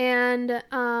 And,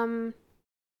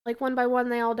 like one by one,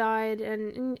 they all died.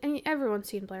 And everyone's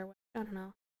seen Blair Witch. I don't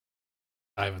know.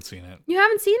 I haven't seen it. You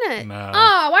haven't seen it? No.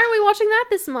 Oh, why aren't we watching that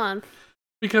this month?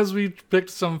 Because we picked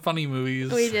some funny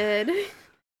movies. We did.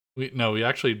 We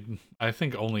actually, I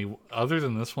think only, other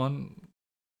than this one.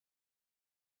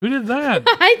 Who did that?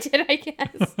 I did, I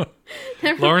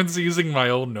guess. Lauren's using my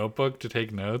old notebook to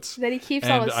take notes. That he keeps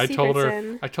all his secrets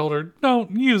in. I told her,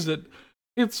 don't use it.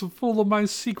 It's full of my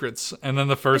secrets. And then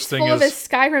the first thing full is... of his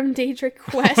Skyrim Daedric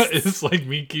quests. It's like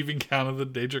me keeping count of the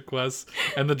Daedric quests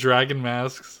and the dragon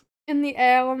masks. And the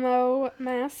Alamo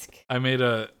mask. I made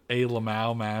a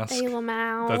Lamau mask.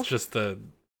 Lamau. That's just the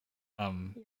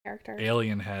character.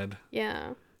 alien head.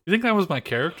 Yeah. You think that was my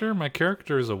character? My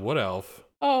character is a wood elf.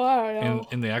 Oh, I don't know.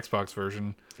 In the Xbox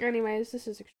version. Anyways, this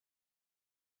is...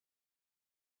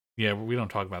 Yeah, we don't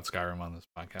talk about Skyrim on this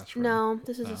podcast. Right? No,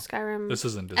 this is a Skyrim... This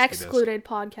isn't Disney excluded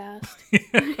podcast.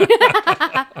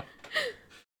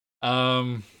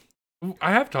 I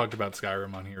have talked about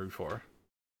Skyrim on here before.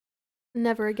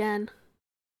 Never again.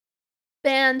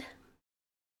 Banned.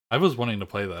 I was wanting to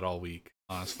play that all week,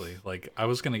 honestly. Like, I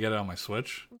was going to get it on my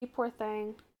Switch. You poor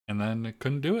thing. And then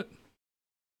couldn't do it.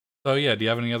 So, yeah, do you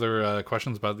have any other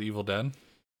questions about The Evil Dead?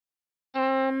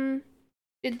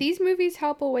 Did these movies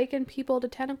help awaken people to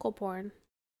tentacle porn?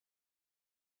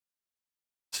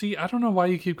 See, I don't know why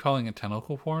you keep calling it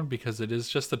tentacle porn, because it is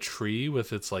just a tree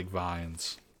with its, like,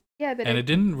 vines. Yeah, but... And it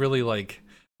didn't really, like...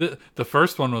 The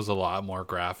first one was a lot more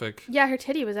graphic. Yeah, her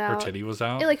titty was out. Her titty was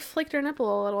out. It, like, flicked her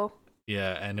nipple a little.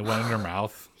 Yeah, and it went in her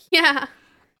mouth. Yeah.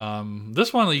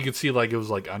 This one, you could see, like, it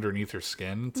was, like, underneath her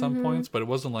skin at some points, but it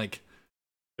wasn't, like...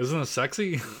 Isn't it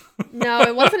sexy? No,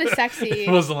 it wasn't as sexy.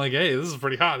 It wasn't like, hey, this is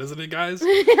pretty hot, isn't it, guys?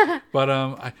 Yeah. But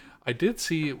I did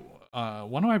see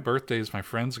one of my birthdays. My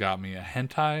friends got me a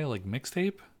hentai like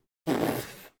mixtape.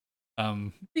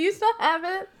 Do you still have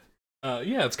it?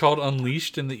 Yeah, it's called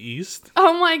Unleashed in the East.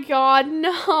 Oh my god,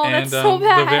 no, And that's so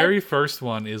bad. the very first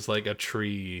one is like a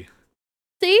tree.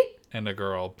 See? And a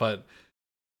girl, but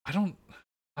I don't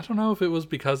know if it was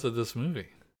because of this movie.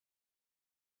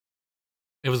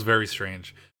 It was very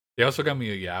strange. They also got me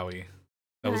a Yowie.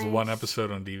 That was one episode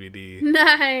on DVD.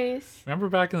 Nice. Remember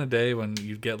back in the day when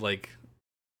you'd get like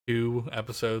 2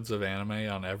 episodes of anime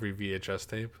on every VHS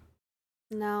tape?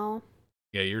 No.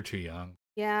 Yeah, you're too young.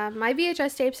 Yeah, my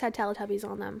VHS tapes had Teletubbies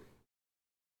on them.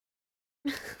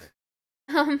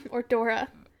 Or Dora.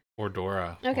 Or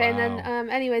Dora. Okay, wow. and then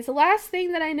anyways, the last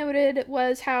thing that I noted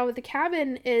was how the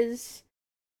cabin is...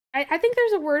 I think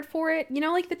there's a word for it. You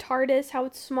know, like the TARDIS, how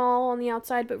it's small on the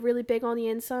outside but really big on the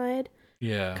inside?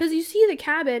 Yeah. Because you see the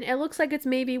cabin, it looks like it's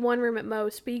maybe one room at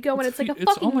most, but you go and it's like a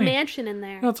fucking mansion in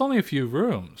there. No, it's only a few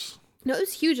rooms. No,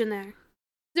 it's huge in there.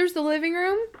 There's the living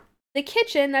room, the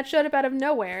kitchen that showed up out of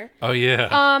nowhere. Oh, yeah.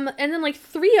 And then like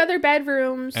 3 other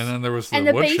bedrooms. And then there was the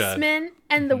woodshed. basement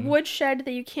and the woodshed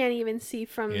that you can't even see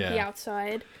from the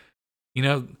outside. You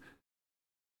know,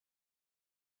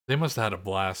 they must have had a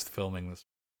blast filming this.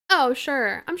 Oh,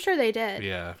 sure. I'm sure they did.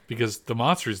 Yeah, because the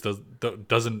monsters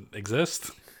doesn't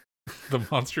exist. The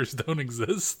monsters don't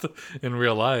exist in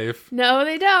real life. No,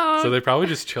 they don't. So they probably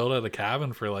just chilled at a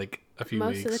cabin for like a few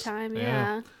weeks. Most of the time,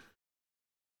 yeah.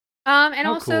 And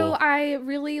also, cool. I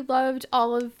really loved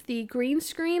all of the green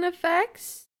screen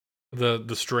effects. The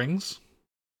strings?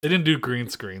 They didn't do green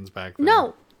screens back then.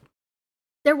 No.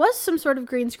 There was some sort of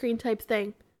green screen type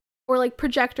thing. Or like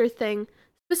projector thing.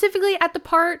 Specifically at the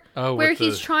part where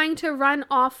he's trying to run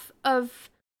off of,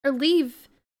 or leave,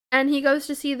 and he goes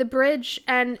to see the bridge,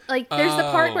 and like there's the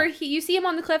part where you see him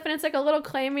on the cliff and it's like a little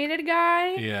claymated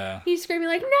guy. Yeah. He's screaming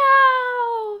like,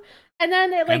 no! And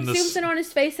then it like zooms in on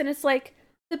his face and it's like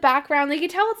the background. Like you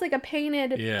tell it's like a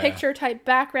painted picture type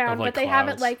background, but they have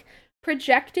it like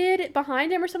projected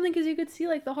behind him or something because you could see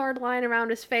like the hard line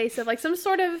around his face of like some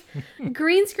sort of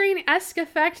green screen-esque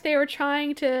effect they were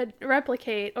trying to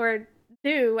replicate or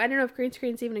do. I don't know if green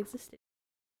screens even existed.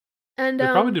 And they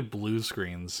probably did blue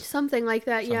screens. Something like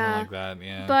that, Something like that,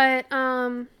 yeah. But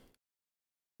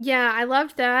yeah, I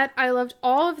loved that. I loved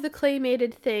all of the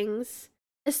claymated things.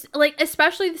 Like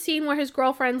especially the scene where his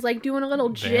girlfriend's like doing a little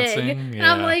dancing, jig. And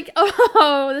I'm like,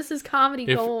 oh, this is comedy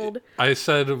gold. I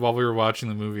said while we were watching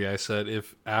the movie, I said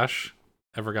if Ash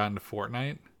ever got into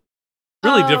Fortnite,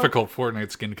 Really difficult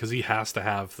Fortnite skin because he has to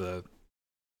have the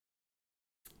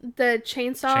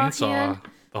chainsaw hand.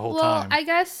 the whole well, time. I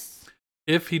guess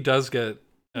if he does get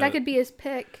that could be his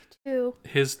pick too.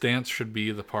 His dance should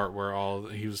be the part where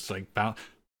he was like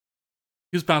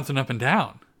he was bouncing up and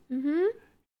down. Mm-hmm.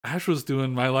 Ash was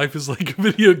doing "My Life Is Like a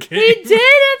Video Game." He did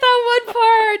at that one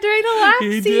part during the last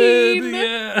he scene. Did,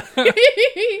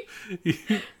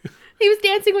 yeah. He was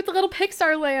dancing with the little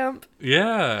Pixar lamp.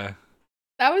 Yeah.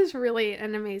 That was really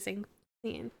an amazing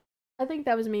scene. I think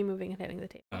that was me moving and hitting the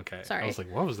table. Okay. Sorry. I was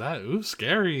like, what was that? Ooh,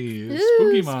 scary. Ooh,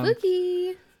 Spooky month.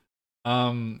 Spooky.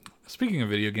 Speaking of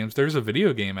video games, there's a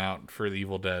video game out for The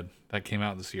Evil Dead that came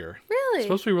out this year. Really? It's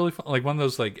supposed to be really fun. Like one of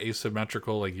those like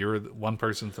asymmetrical, like one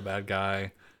person's the bad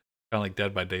guy, kind of like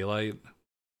Dead by Daylight.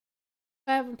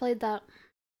 I haven't played that.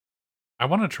 I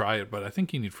want to try it, but I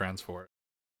think you need friends for it.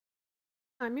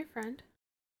 I'm your friend.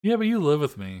 Yeah, but you live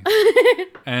with me.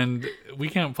 And we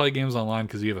can't play games online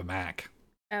because you have a Mac.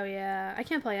 Oh, yeah. I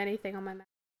can't play anything on my Mac.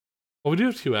 Well, we do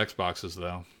have 2 Xboxes,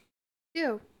 though.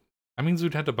 Ew. That means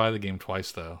we'd have to buy the game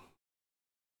twice, though.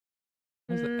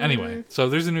 Anyway, so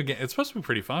there's a new game. It's supposed to be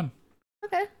pretty fun.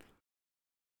 Okay.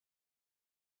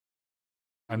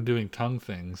 I'm doing tongue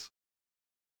things.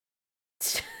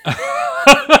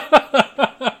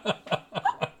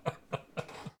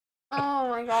 Oh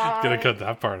my god. Gonna cut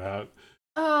that part out.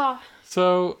 Oh.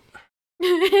 So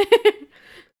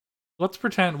let's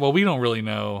pretend. Well, we don't really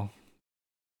know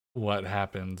what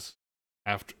happens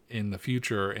in the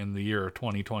future in the year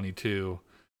 2022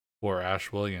 for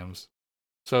Ash Williams.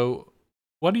 So,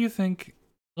 what do you think?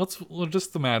 We'll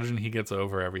just imagine he gets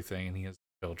over everything and he has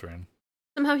children.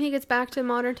 Somehow he gets back to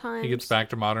modern times. He gets back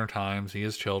to modern times. He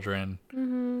has children.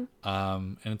 Mm-hmm.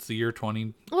 And it's the year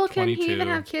 2022. Well, can he even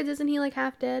have kids? Isn't he like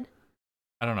half dead?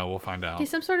 I don't know. We'll find out. He's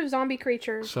some sort of zombie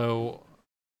creature. So,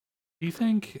 do you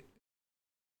think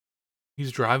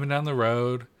he's driving down the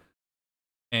road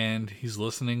and he's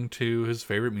listening to his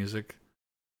favorite music? Do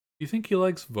you think he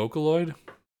likes Vocaloid?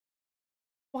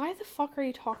 Why the fuck are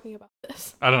you talking about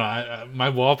this? I don't know. My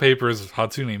wallpaper is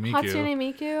Hatsune Miku. Hatsune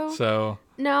Miku? So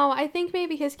no, I think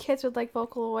maybe his kids would like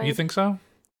Vocaloid. You think so?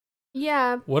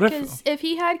 Yeah. What if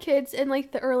he had kids in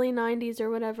like the early 90s or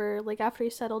whatever, like after he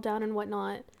settled down and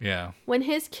whatnot. Yeah. When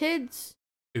his kids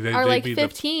are like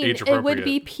 15, it would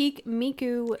be peak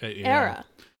Miku era.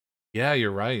 Yeah, you're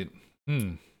right.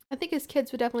 I think his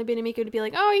kids would definitely be into Miku to be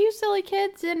like, oh, you silly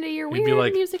kids into your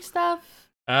weird music stuff.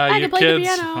 You kids,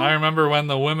 I remember when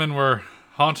the women were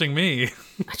haunting me.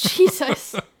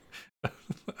 Jesus. I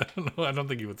don't know. I don't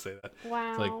think he would say that.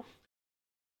 Wow. It's like,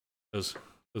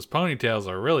 those ponytails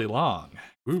are really long.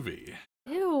 Groovy.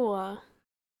 Ew.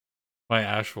 My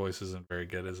Ash voice isn't very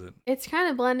good, is it? It's kind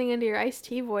of blending into your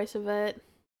Ice-T voice a bit.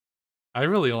 I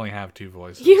really only have 2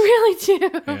 voices. You really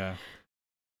do. Yeah.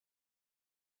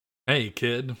 Hey,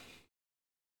 kid.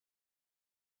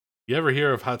 You ever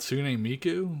hear of Hatsune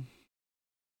Miku?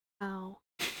 Oh.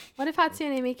 What if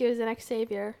Hatsune Miku is the next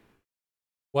savior?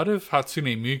 What if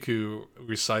Hatsune Miku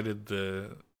recited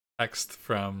the text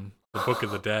from the Book of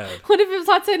the Dead? What if it was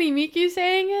Hatsune Miku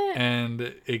saying it?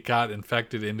 And it got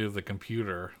infected into the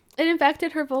computer. It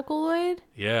infected her Vocaloid?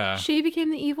 Yeah. She became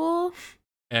the evil?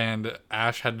 And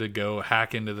Ash had to go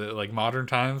hack into the, modern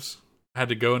times, had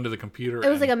to go into the computer. It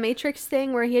was like a Matrix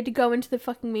thing where he had to go into the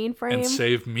fucking mainframe. And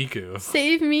save Miku.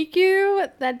 Save Miku?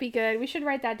 That'd be good. We should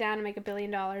write that down and make $1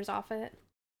 billion off it.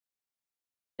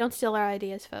 Don't steal our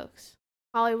ideas, folks.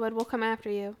 Hollywood will come after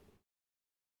you.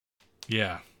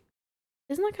 Yeah.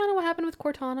 Isn't that kind of what happened with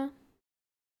Cortana?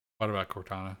 What about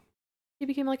Cortana? She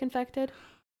became infected.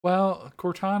 Well,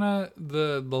 Cortana,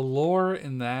 the lore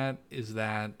in that is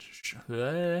that.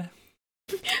 Let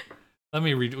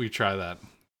me retry that.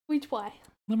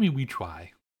 Let me retry.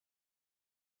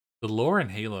 The lore in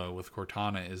Halo with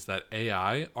Cortana is that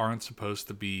AI aren't supposed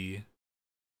to be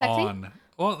sexy? On.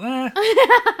 Well, I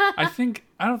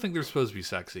don't think they're supposed to be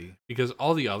sexy because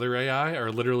all the other AI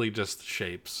are literally just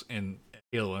shapes in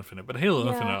Halo Infinite. But Halo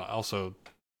Infinite also,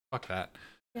 fuck that.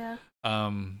 Yeah.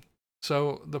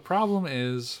 So the problem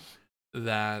is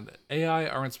that AI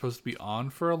aren't supposed to be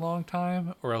on for a long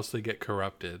time, or else they get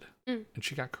corrupted. And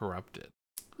she got corrupted.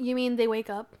 You mean they wake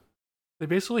up? They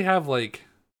basically have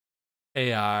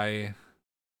AI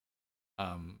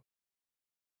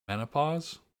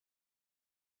menopause.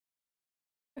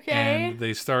 Okay. And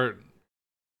they start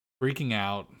freaking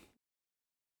out,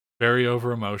 very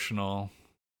over emotional.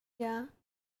 Yeah.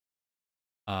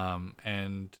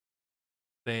 And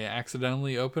they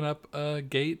accidentally open up a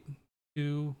gate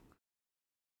to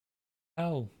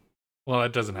hell. Well,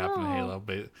 that doesn't happen in Halo,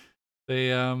 but they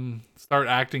start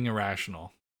acting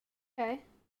irrational. Okay.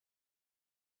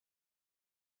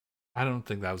 I don't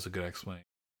think that was a good explanation.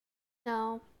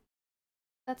 No,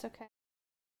 that's okay.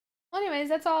 Well, anyways,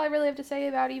 that's all I really have to say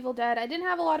about Evil Dead. I didn't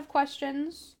have a lot of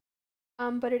questions,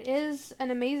 but it is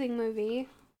an amazing movie.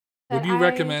 Would you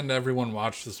recommend everyone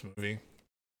watch this movie?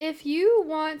 If you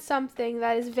want something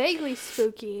that is vaguely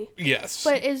spooky, yes,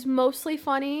 but is mostly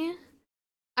funny,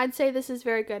 I'd say this is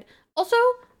very good. Also,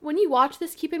 when you watch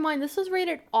this, keep in mind this was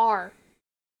rated R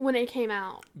when it came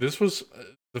out. This was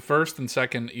the first and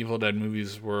second Evil Dead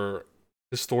movies were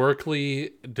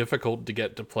historically difficult to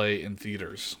get to play in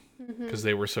theaters because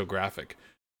they were so graphic.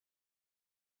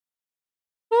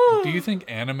 Do you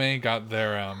think anime got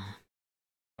their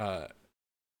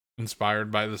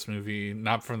inspired by this movie,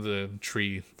 not from the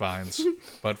tree vines,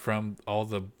 but from all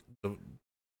the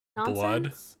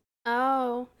blood?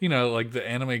 Oh. You know, like the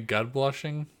anime gut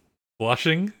blushing?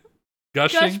 Gushing?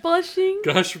 Gush blushing?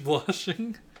 Gush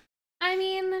blushing? I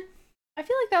mean, I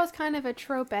feel like that was kind of a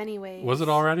trope anyways. Was it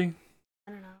already?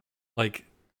 I don't know. Like,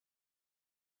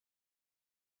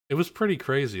 it was pretty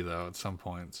crazy, though, at some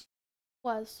points.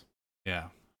 Was. Yeah.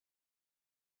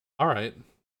 All right.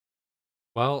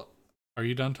 Well, are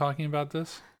you done talking about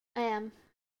this? I am.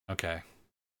 Okay.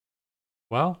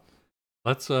 Well,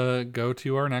 let's go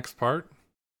to our next part.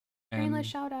 Brainless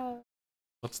shout out.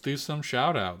 Let's do some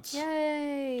shout outs.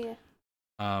 Yay.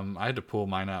 I had to pull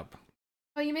mine up.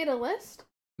 Oh, you made a list?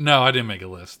 No, I didn't make a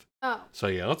list. Oh. So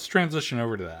yeah, let's transition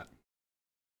over to that.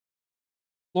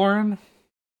 Lauren?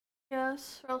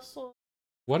 Yes, Russell.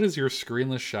 What is your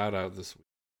screenless shout out this week?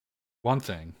 One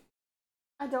thing.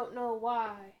 I don't know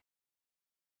why.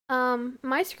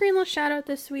 My screenless shout out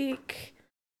this week.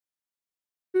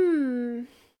 Well,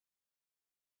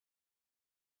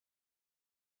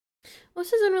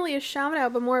 this isn't really a shout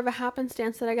out, but more of a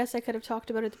happenstance that I guess I could have talked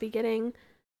about at the beginning.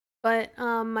 But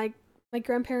my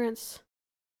grandparents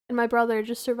and my brother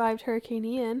just survived Hurricane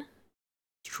Ian.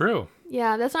 It's true.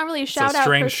 Yeah, that's not really a shout out. It's a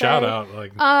strange shout out.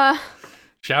 Like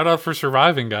shout out for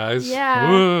surviving, guys. Yeah.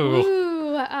 Woo.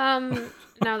 Woo.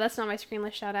 No, that's not my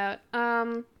screenless shout out.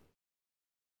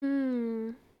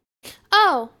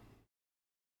 Oh.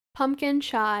 Pumpkin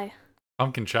chai.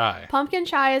 Pumpkin chai. Pumpkin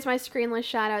chai is my screenless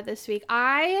shout out this week.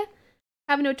 I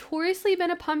have notoriously been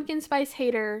a pumpkin spice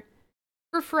hater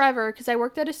for forever because I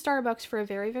worked at a Starbucks for a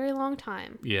very, very long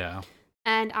time. Yeah.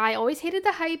 And I always hated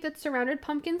the hype that surrounded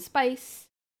pumpkin spice.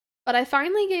 But I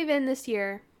finally gave in this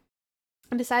year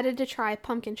and decided to try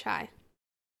pumpkin chai.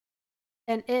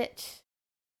 And it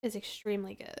is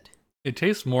extremely good. It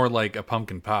tastes more like a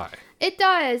pumpkin pie. It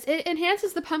does. It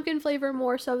enhances the pumpkin flavor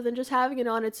more so than just having it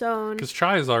on its own. Because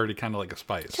chai is already kind of like a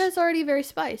spice. Chai is already very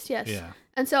spiced, yes. Yeah.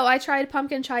 And so I tried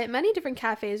pumpkin chai at many different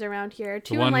cafes around here.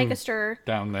 Two in Lancaster.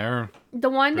 Down there. The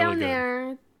one really down good.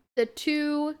 there. The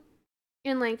two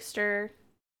in Lancaster.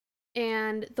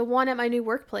 And the one at my new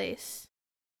workplace.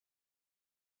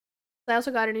 I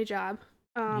also got a new job.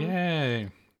 Yay.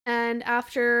 And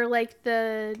after like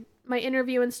my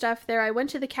interview and stuff there, I went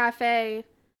to the cafe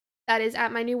that is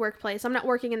at my new workplace. I'm not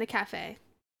working in the cafe.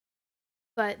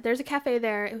 But there's a cafe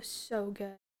there. It was so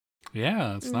good.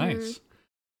 Yeah, it's nice.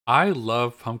 I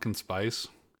love pumpkin spice,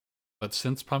 but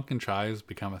since pumpkin chai has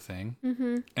become a thing,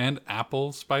 and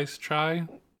apple spice chai,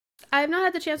 I have not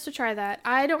had the chance to try that.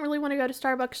 I don't really want to go to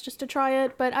Starbucks just to try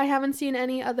it, but I haven't seen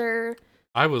any other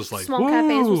I was like, small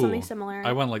cafes with something similar.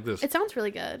 I went like this. It sounds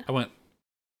really good. I went,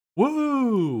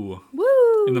 woo!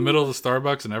 Woo! In the middle of the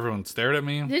Starbucks, and everyone stared at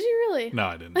me. Did you really? No,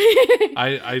 I didn't.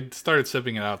 I started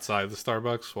sipping it outside the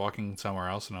Starbucks, walking somewhere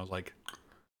else, and I was like,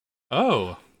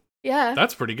 oh, yeah,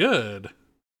 that's pretty good.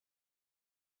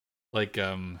 Like,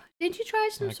 did you try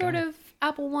some sort of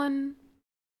apple one?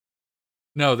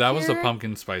 No, that was a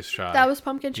pumpkin spice chai. That was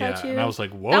pumpkin chai too. And I was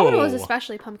like, whoa. That one was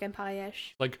especially pumpkin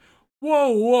pie-ish. Like,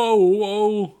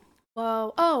 whoa.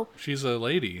 Whoa. Oh. She's a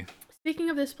lady. Speaking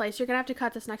of this place, you're going to have to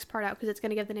cut this next part out because it's going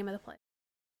to give the name of the place.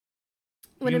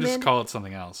 You can just call it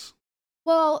something else.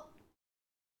 Well,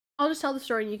 I'll just tell the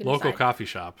story and you can Local decide. Coffee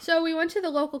shop. So we went to the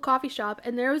local coffee shop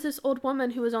and there was this old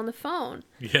woman who was on the phone.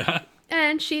 Yeah.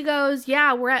 And she goes,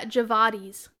 yeah, we're at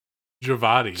Javati's.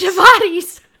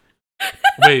 Javati's.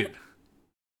 Wait.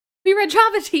 We were at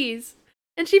Javati's.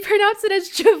 And she pronounced it as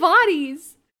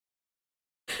Javati's.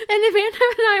 And Amanda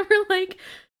and I were like,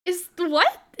 is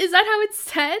that how it's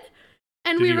said?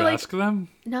 And Did we were like, ask them?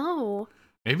 No.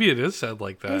 Maybe it is said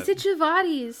like that. Is it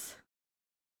Javati's?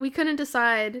 We couldn't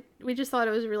decide. We just thought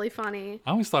it was really funny.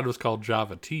 I always thought it was called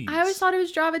Java Teas. I always thought it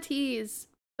was Java Teas.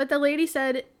 But the lady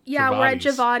said, yeah, we're at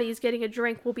Javati's getting a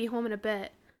drink. We'll be home in a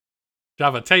bit.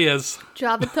 Java Teas.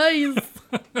 Java Teas.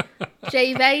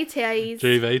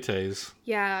 Javates.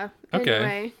 Yeah. Okay.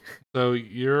 Anyway. So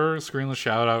your screenless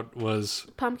shout out was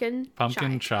Pumpkin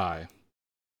chai.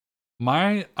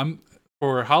 I'm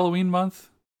for Halloween month,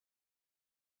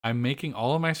 I'm making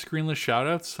all of my screenless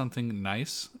shoutouts something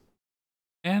nice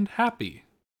and happy.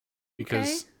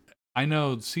 Because I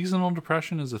know seasonal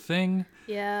depression is a thing.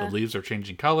 Yeah. The leaves are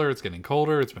changing color. It's getting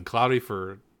colder. It's been cloudy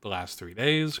for the last 3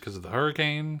 days because of the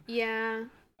hurricane. Yeah.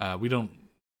 We don't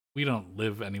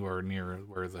live anywhere near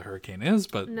where the hurricane is,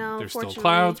 but No, there's still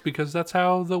clouds because that's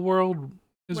how the world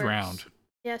is round.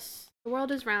 Yes, the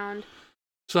world is round.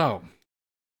 So,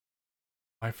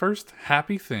 my first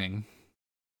happy thing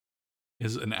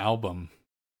is an album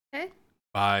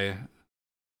by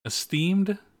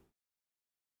esteemed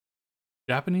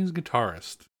Japanese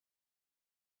guitarist.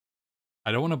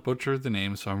 I don't want to butcher the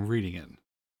name, so I'm reading it.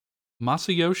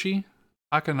 Masayoshi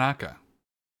Takanaka.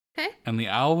 Okay. And the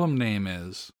album name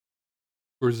is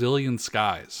Brazilian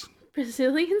Skies.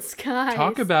 Brazilian Skies.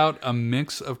 Talk about a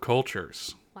mix of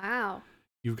cultures. Wow.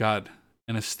 You've got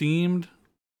an esteemed,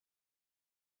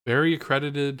 very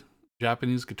accredited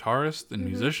Japanese guitarist and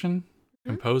musician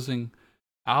composing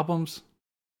albums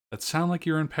that sound like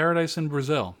you're in paradise in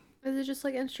Brazil. Is it just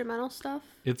like instrumental stuff?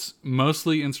 It's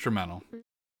mostly instrumental.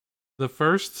 The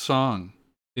first song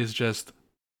is just...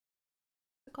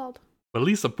 What's it called?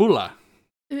 Belisa Pula.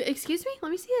 Excuse me?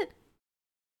 Let me see it.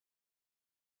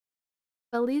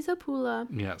 Belisa Pula.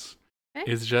 Yes.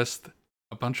 Okay. It's just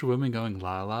a bunch of women going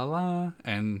la la la,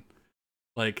 and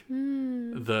like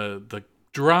the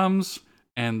drums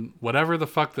and whatever the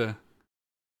fuck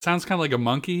sounds kind of like a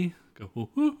monkey. Go hoo,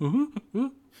 hoo, hoo,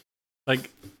 hoo.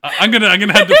 Like I'm gonna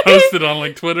have to post it on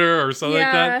like Twitter or something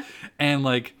like that, and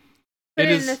like put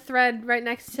it in the thread right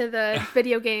next to the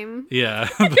video game. Yeah.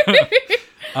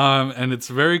 And it's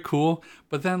very cool,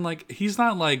 but then like he's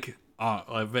not like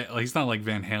he's not like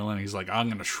Van Halen. He's like, I'm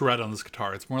gonna shred on this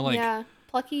guitar. It's more like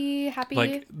plucky, happy.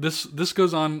 Like this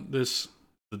goes on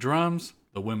the drums,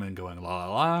 the women going la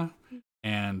la la,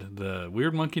 and the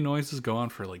weird monkey noises go on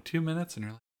for like 2 minutes, and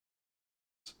you're like,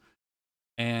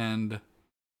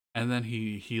 and then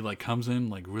he like comes in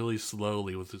like really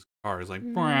slowly with his guitar. He's like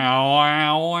wow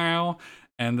wow wow,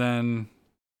 and then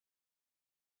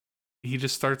he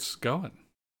just starts going.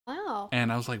 Wow.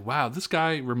 And I was like, wow, this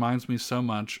guy reminds me so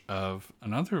much of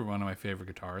another one of my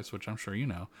favorite guitarists, which I'm sure you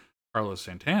know, Carlos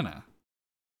Santana.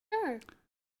 Sure.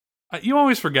 You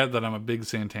always forget that I'm a big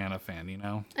Santana fan, you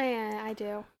know? Yeah, I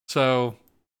do. So,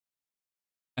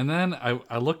 and then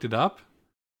I looked it up,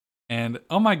 and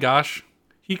oh my gosh,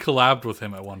 he collabed with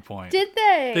him at one point. Did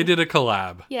they? They did a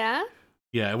collab. Yeah?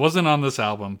 Yeah, it wasn't on this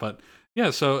album, but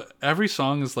yeah, so every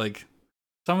song is like,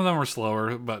 some of them are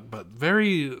slower, but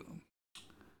very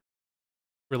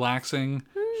relaxing.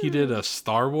 He did a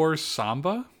Star Wars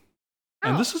samba,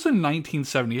 and this was in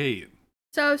 1978.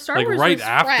 So Star Wars right was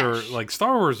after, fresh. like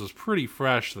Star Wars was pretty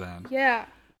fresh then. Yeah.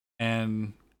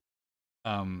 And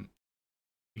that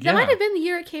might have been the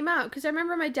year it came out, because I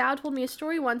remember my dad told me a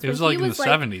story once. It was like in the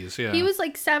 70s, yeah. He was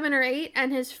like 7 or 8,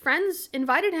 and his friends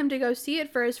invited him to go see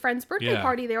it for his friend's birthday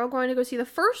party. They were going to go see the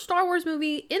first Star Wars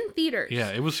movie in theaters.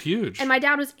 Yeah, it was huge. And my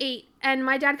dad was 8, and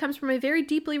my dad comes from a very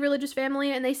deeply religious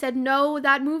family, and they said, no,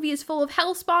 that movie is full of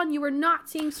hellspawn. You are not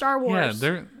seeing Star Wars.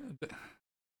 Yeah,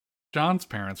 John's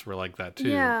parents were like that too.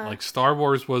 Yeah. Like Star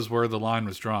Wars was where the line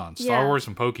was drawn. Star Wars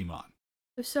and Pokemon.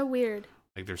 It was so weird.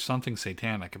 Like there's something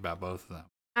satanic about both of them.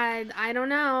 I don't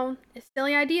know. It's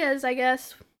silly ideas, I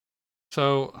guess.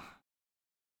 So,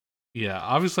 yeah,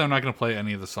 obviously I'm not going to play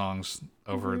any of the songs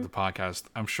over the podcast.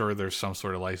 I'm sure there's some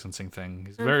sort of licensing thing.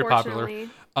 He's very popular.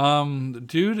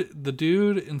 The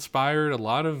dude inspired a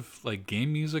lot of like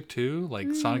game music too,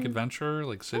 like Sonic Adventure,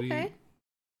 like City,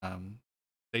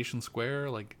 Station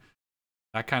Square, like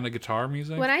that kind of guitar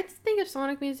music. When I think of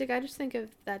Sonic music, I just think of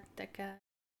that guy.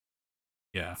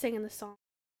 Yeah. Singing the song.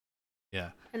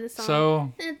 Yeah. And the song.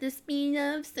 So at the speed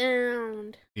of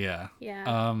sound. Yeah.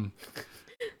 Yeah.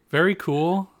 Very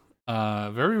cool.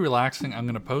 Very relaxing. I'm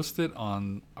gonna post it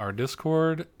on our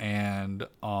Discord and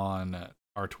on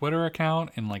our Twitter account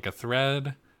in like a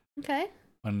thread. Okay.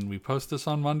 When we post this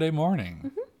on Monday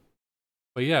morning.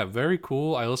 But yeah, very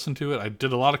cool. I listened to it. I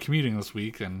did a lot of commuting this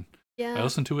week, and I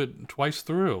listened to it twice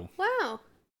through. Wow.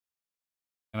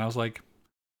 And I was like,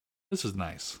 this is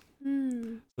nice.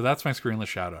 So that's my screenless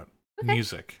shout out. Okay.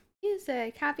 Music.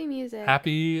 Happy music.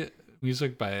 Happy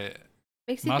music by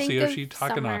Masayoshi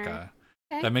Takanaka.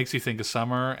 Okay. That makes you think of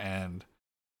summer, and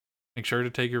make sure to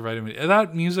take your vitamin D.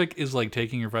 That music is like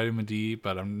taking your vitamin D,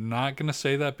 but I'm not going to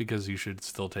say that because you should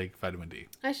still take vitamin D.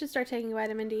 I should start taking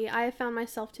vitamin D. I have found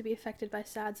myself to be affected by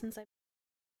SAD since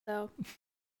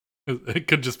It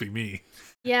could just be me.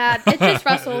 Yeah, it's just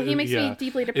Russell. He makes me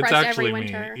deeply depressed every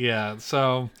winter. Me. Yeah,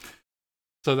 so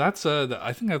that's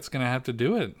I think that's going to have to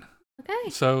do it. Okay.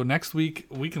 So next week,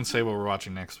 we can say what we're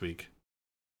watching next week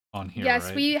on here, Yes,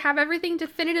 right? we have everything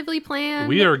definitively planned.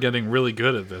 We are getting really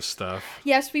good at this stuff.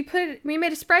 Yes, we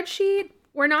made a spreadsheet.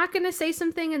 We're not going to say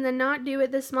something and then not do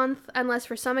it this month unless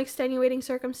for some extenuating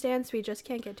circumstance we just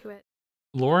can't get to it.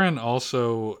 Lauren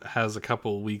also has a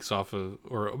couple weeks off of,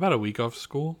 or about a week off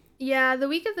school. Yeah, the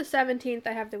week of the 17th,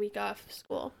 I have the week off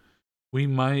school. We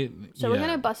might. So we're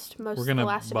gonna bust the last of it out. We're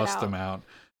gonna bust them out.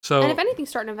 So, and if anything,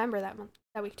 start November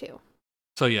that week too.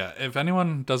 So yeah, if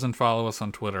anyone doesn't follow us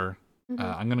on Twitter,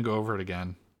 I'm gonna go over it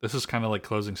again. This is kind of like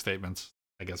closing statements.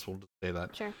 I guess we'll just say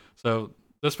that. Sure. So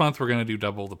this month we're gonna do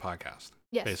double the podcast.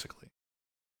 Yes. Basically.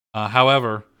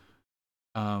 However,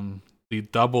 the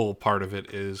double part of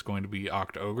it is going to be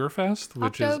Octoberfest,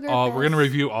 which is all we're gonna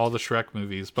review all the Shrek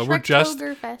movies, but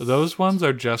those ones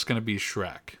are just gonna be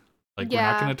Shrek. Like we're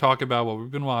not gonna talk about what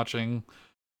we've been watching.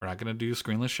 We're not gonna do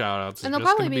screenless shoutouts. And they'll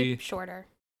probably be shorter.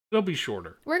 They'll be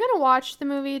shorter. We're gonna watch the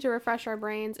movie to refresh our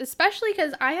brains, especially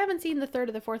because I haven't seen the third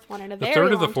or the fourth one in a very long time. The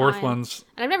third or the fourth ones,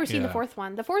 and I've never seen the fourth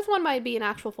one. The fourth one might be an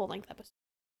actual full length episode.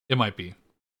 It might be.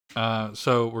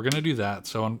 So we're gonna do that.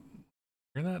 So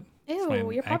hear that?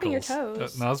 Ew, you're popping your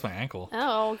toes. No, that's my ankle.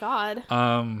 Oh God.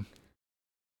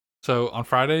 So on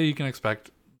Friday you can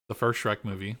expect the first Shrek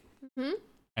movie,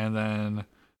 and then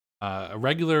a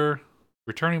regular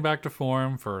returning back to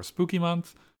form for a spooky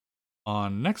month.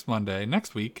 On next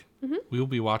week, we will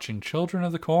be watching Children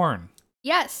of the Corn.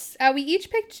 Yes, we each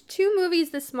picked 2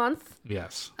 movies this month.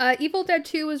 Yes. Evil Dead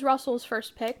 2 was Russell's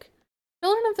first pick.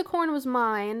 Children of the Corn was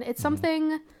mine. It's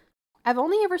something I've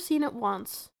only ever seen it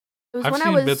once. It was I've when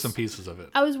seen bits and pieces of it.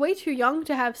 I was way too young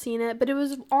to have seen it, but it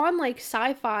was on like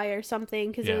Sci-Fi or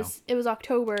something because it was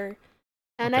October,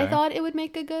 and I thought it would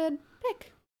make a good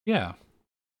pick. Yeah.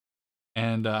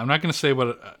 And I'm not going to say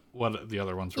what the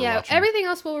other ones were watching. Yeah, everything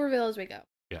else we'll reveal as we go.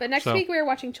 Yeah. But next week we are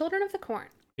watching Children of the Corn.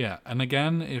 Yeah, and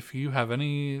again, if you have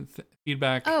any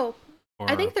feedback... I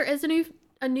think there is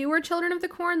a newer Children of the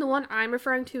Corn. The one I'm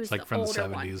referring to is like the from older the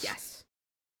 70s. one. Yes.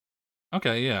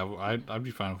 Okay, yeah, I'd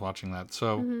be fine with watching that.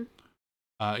 So,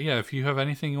 if you have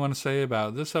anything you want to say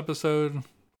about this episode,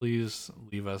 please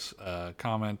leave us a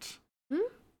comment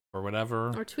or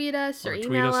whatever. Or tweet us or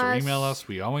email us.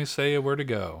 We always say where to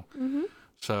go.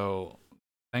 So,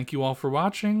 thank you all for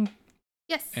watching.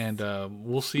 Yes. And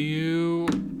we'll see you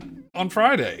on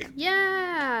Friday.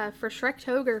 Yeah, for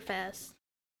Shrektoberfest.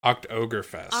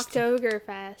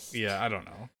 Octoberfest. Yeah, I don't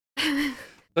know.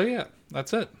 So yeah,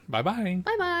 that's it. Bye-bye.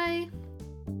 Bye-bye.